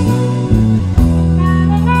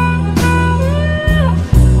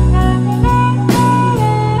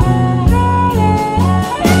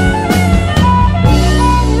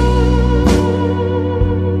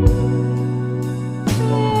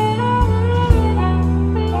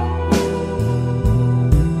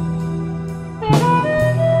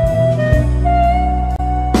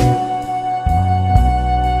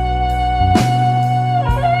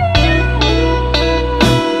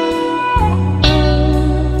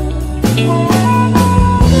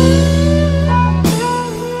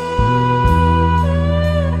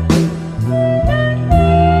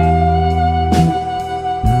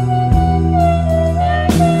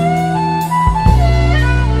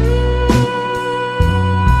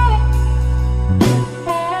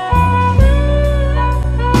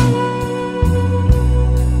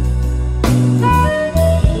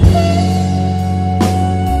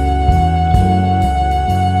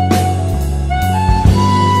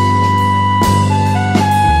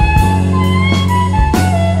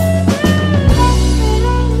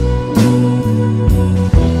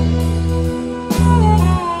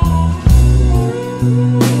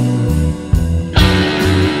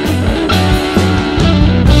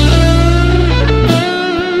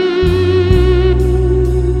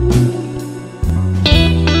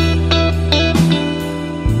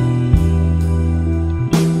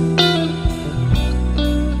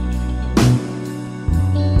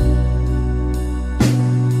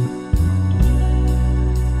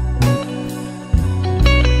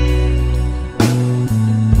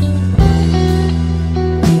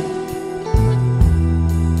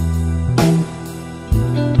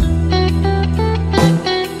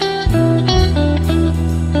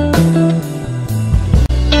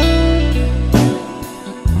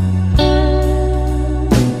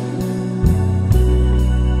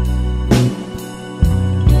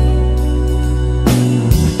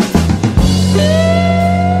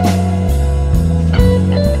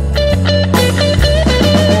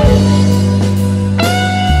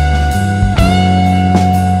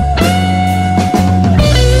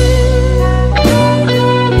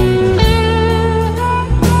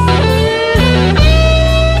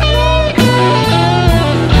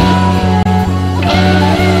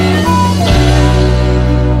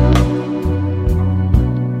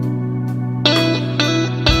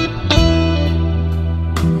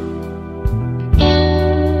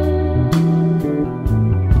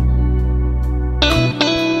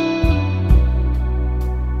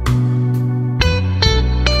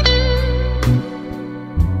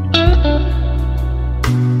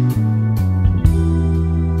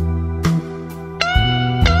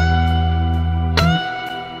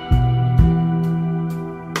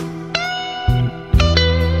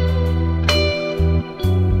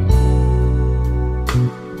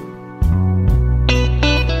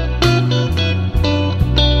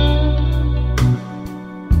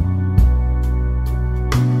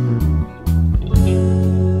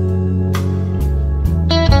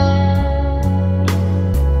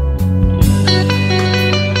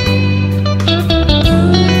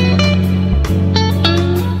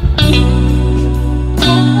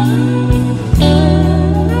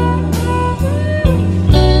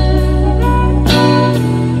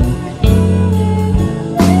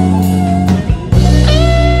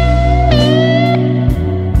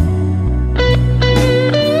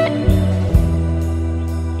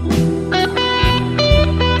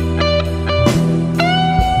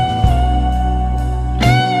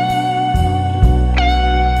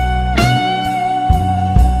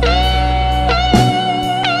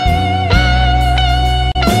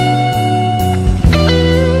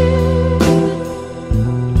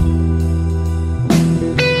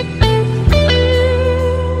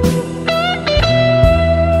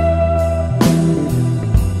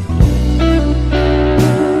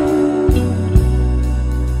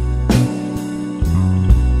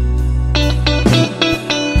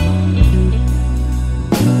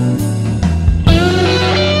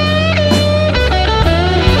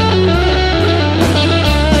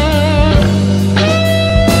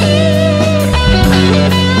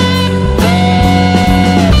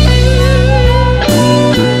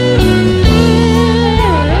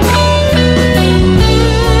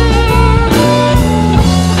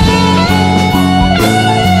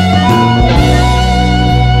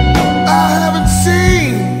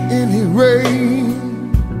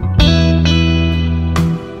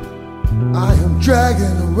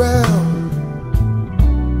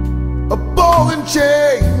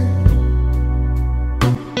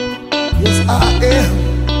 Yes, I am.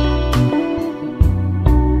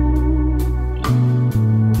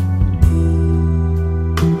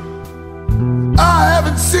 I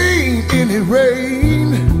haven't seen any rain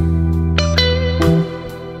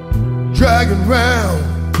dragging round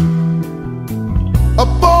a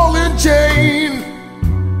ball and chain.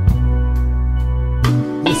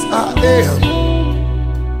 Yes, I am.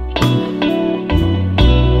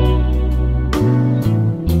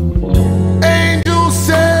 Angel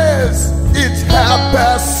says it's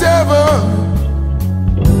 7:30.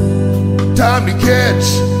 Time to catch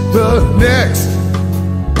the next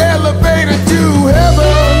elevator to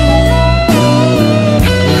heaven.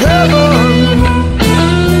 Heaven.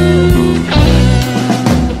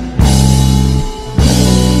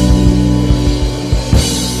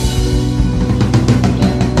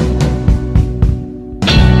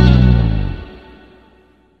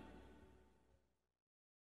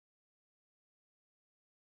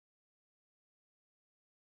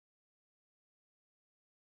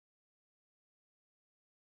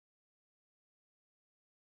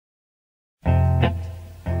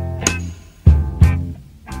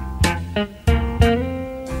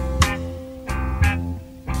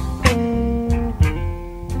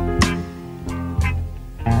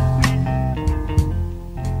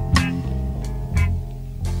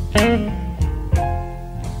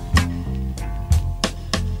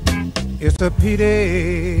 It's a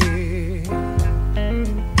pity,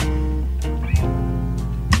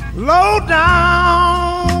 low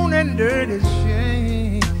down and dirty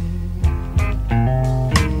shame.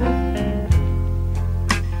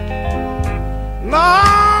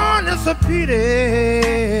 Lord, it's a pity,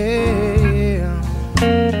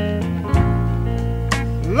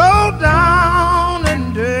 low down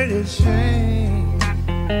and dirty shame.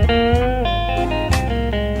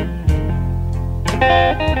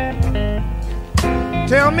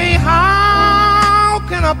 Tell me, how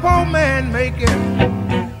can a poor man make it?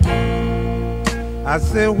 I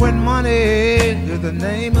said, when money is the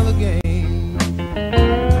name of the game.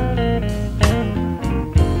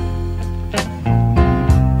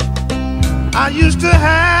 I used to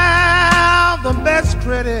have the best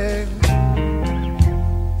credit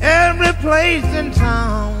every place in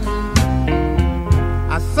town.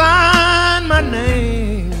 I signed my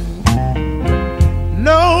name,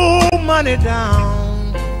 no money down.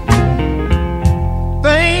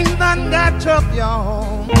 Things done got tough,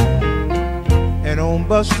 y'all, and old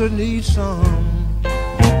Buster needs some.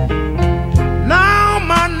 Now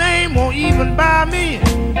my name won't even buy me a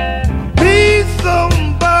piece of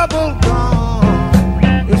bubble gum.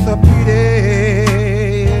 It's a pity,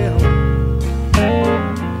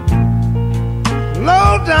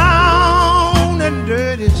 low down and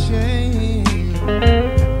dirty shame.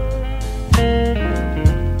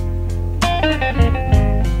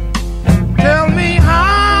 Tell me,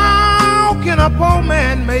 how can a poor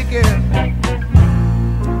man make it?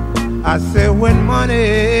 I said, when money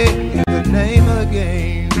is the name of the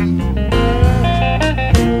game.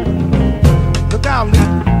 Look out, Lee.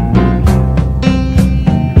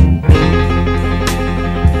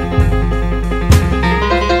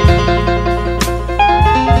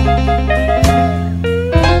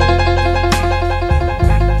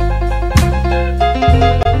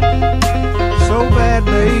 So bad,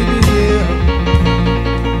 baby, yeah.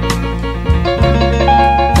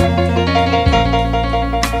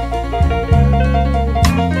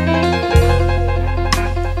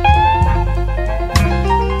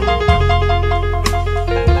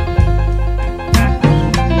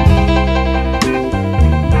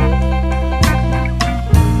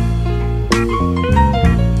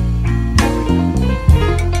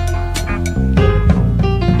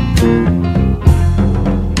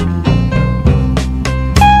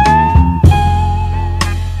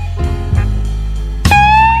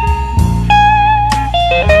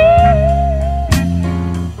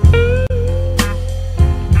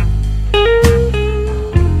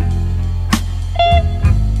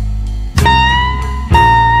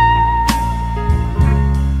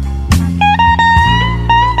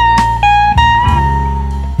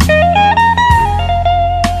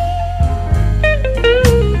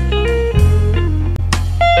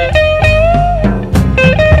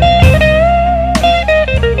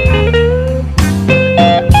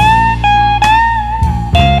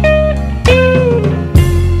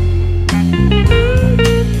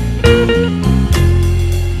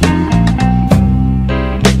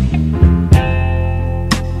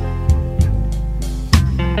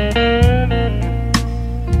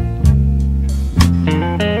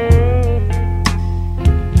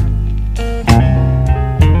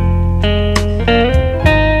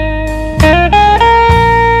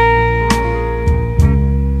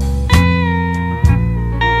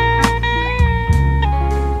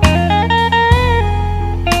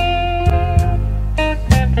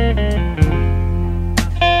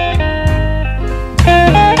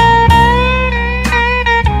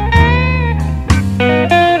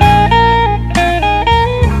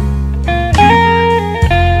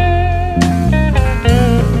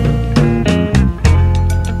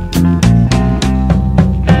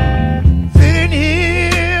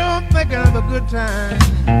 time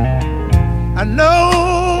I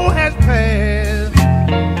know has passed.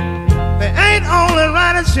 They ain't only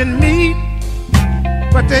riders in me,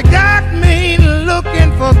 but they got me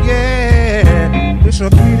looking for gas. It's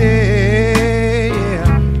a pity,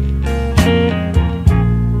 yeah.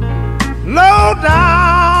 Low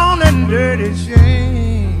down and dirty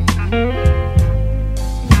shame.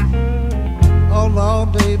 Oh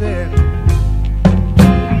Lord, baby,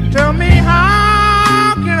 tell me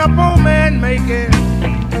how can a poor man make it?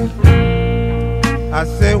 I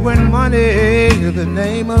say when money is the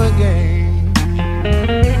name of the game.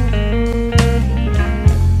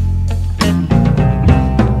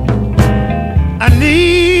 I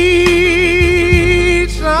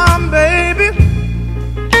need some, baby.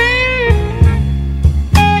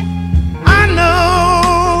 I know.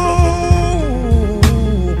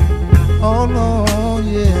 Oh Lord,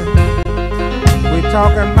 yeah. We're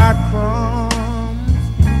talking about crumbs.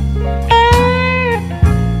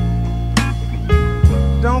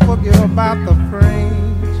 Don't forget about the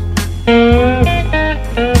frames.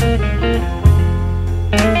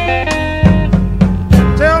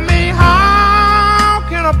 Tell me how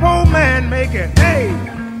can a poor man make it? Hey,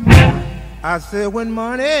 I said when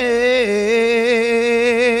money,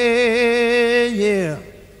 yeah,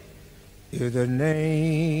 is the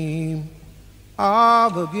name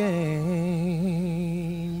of the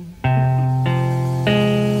game.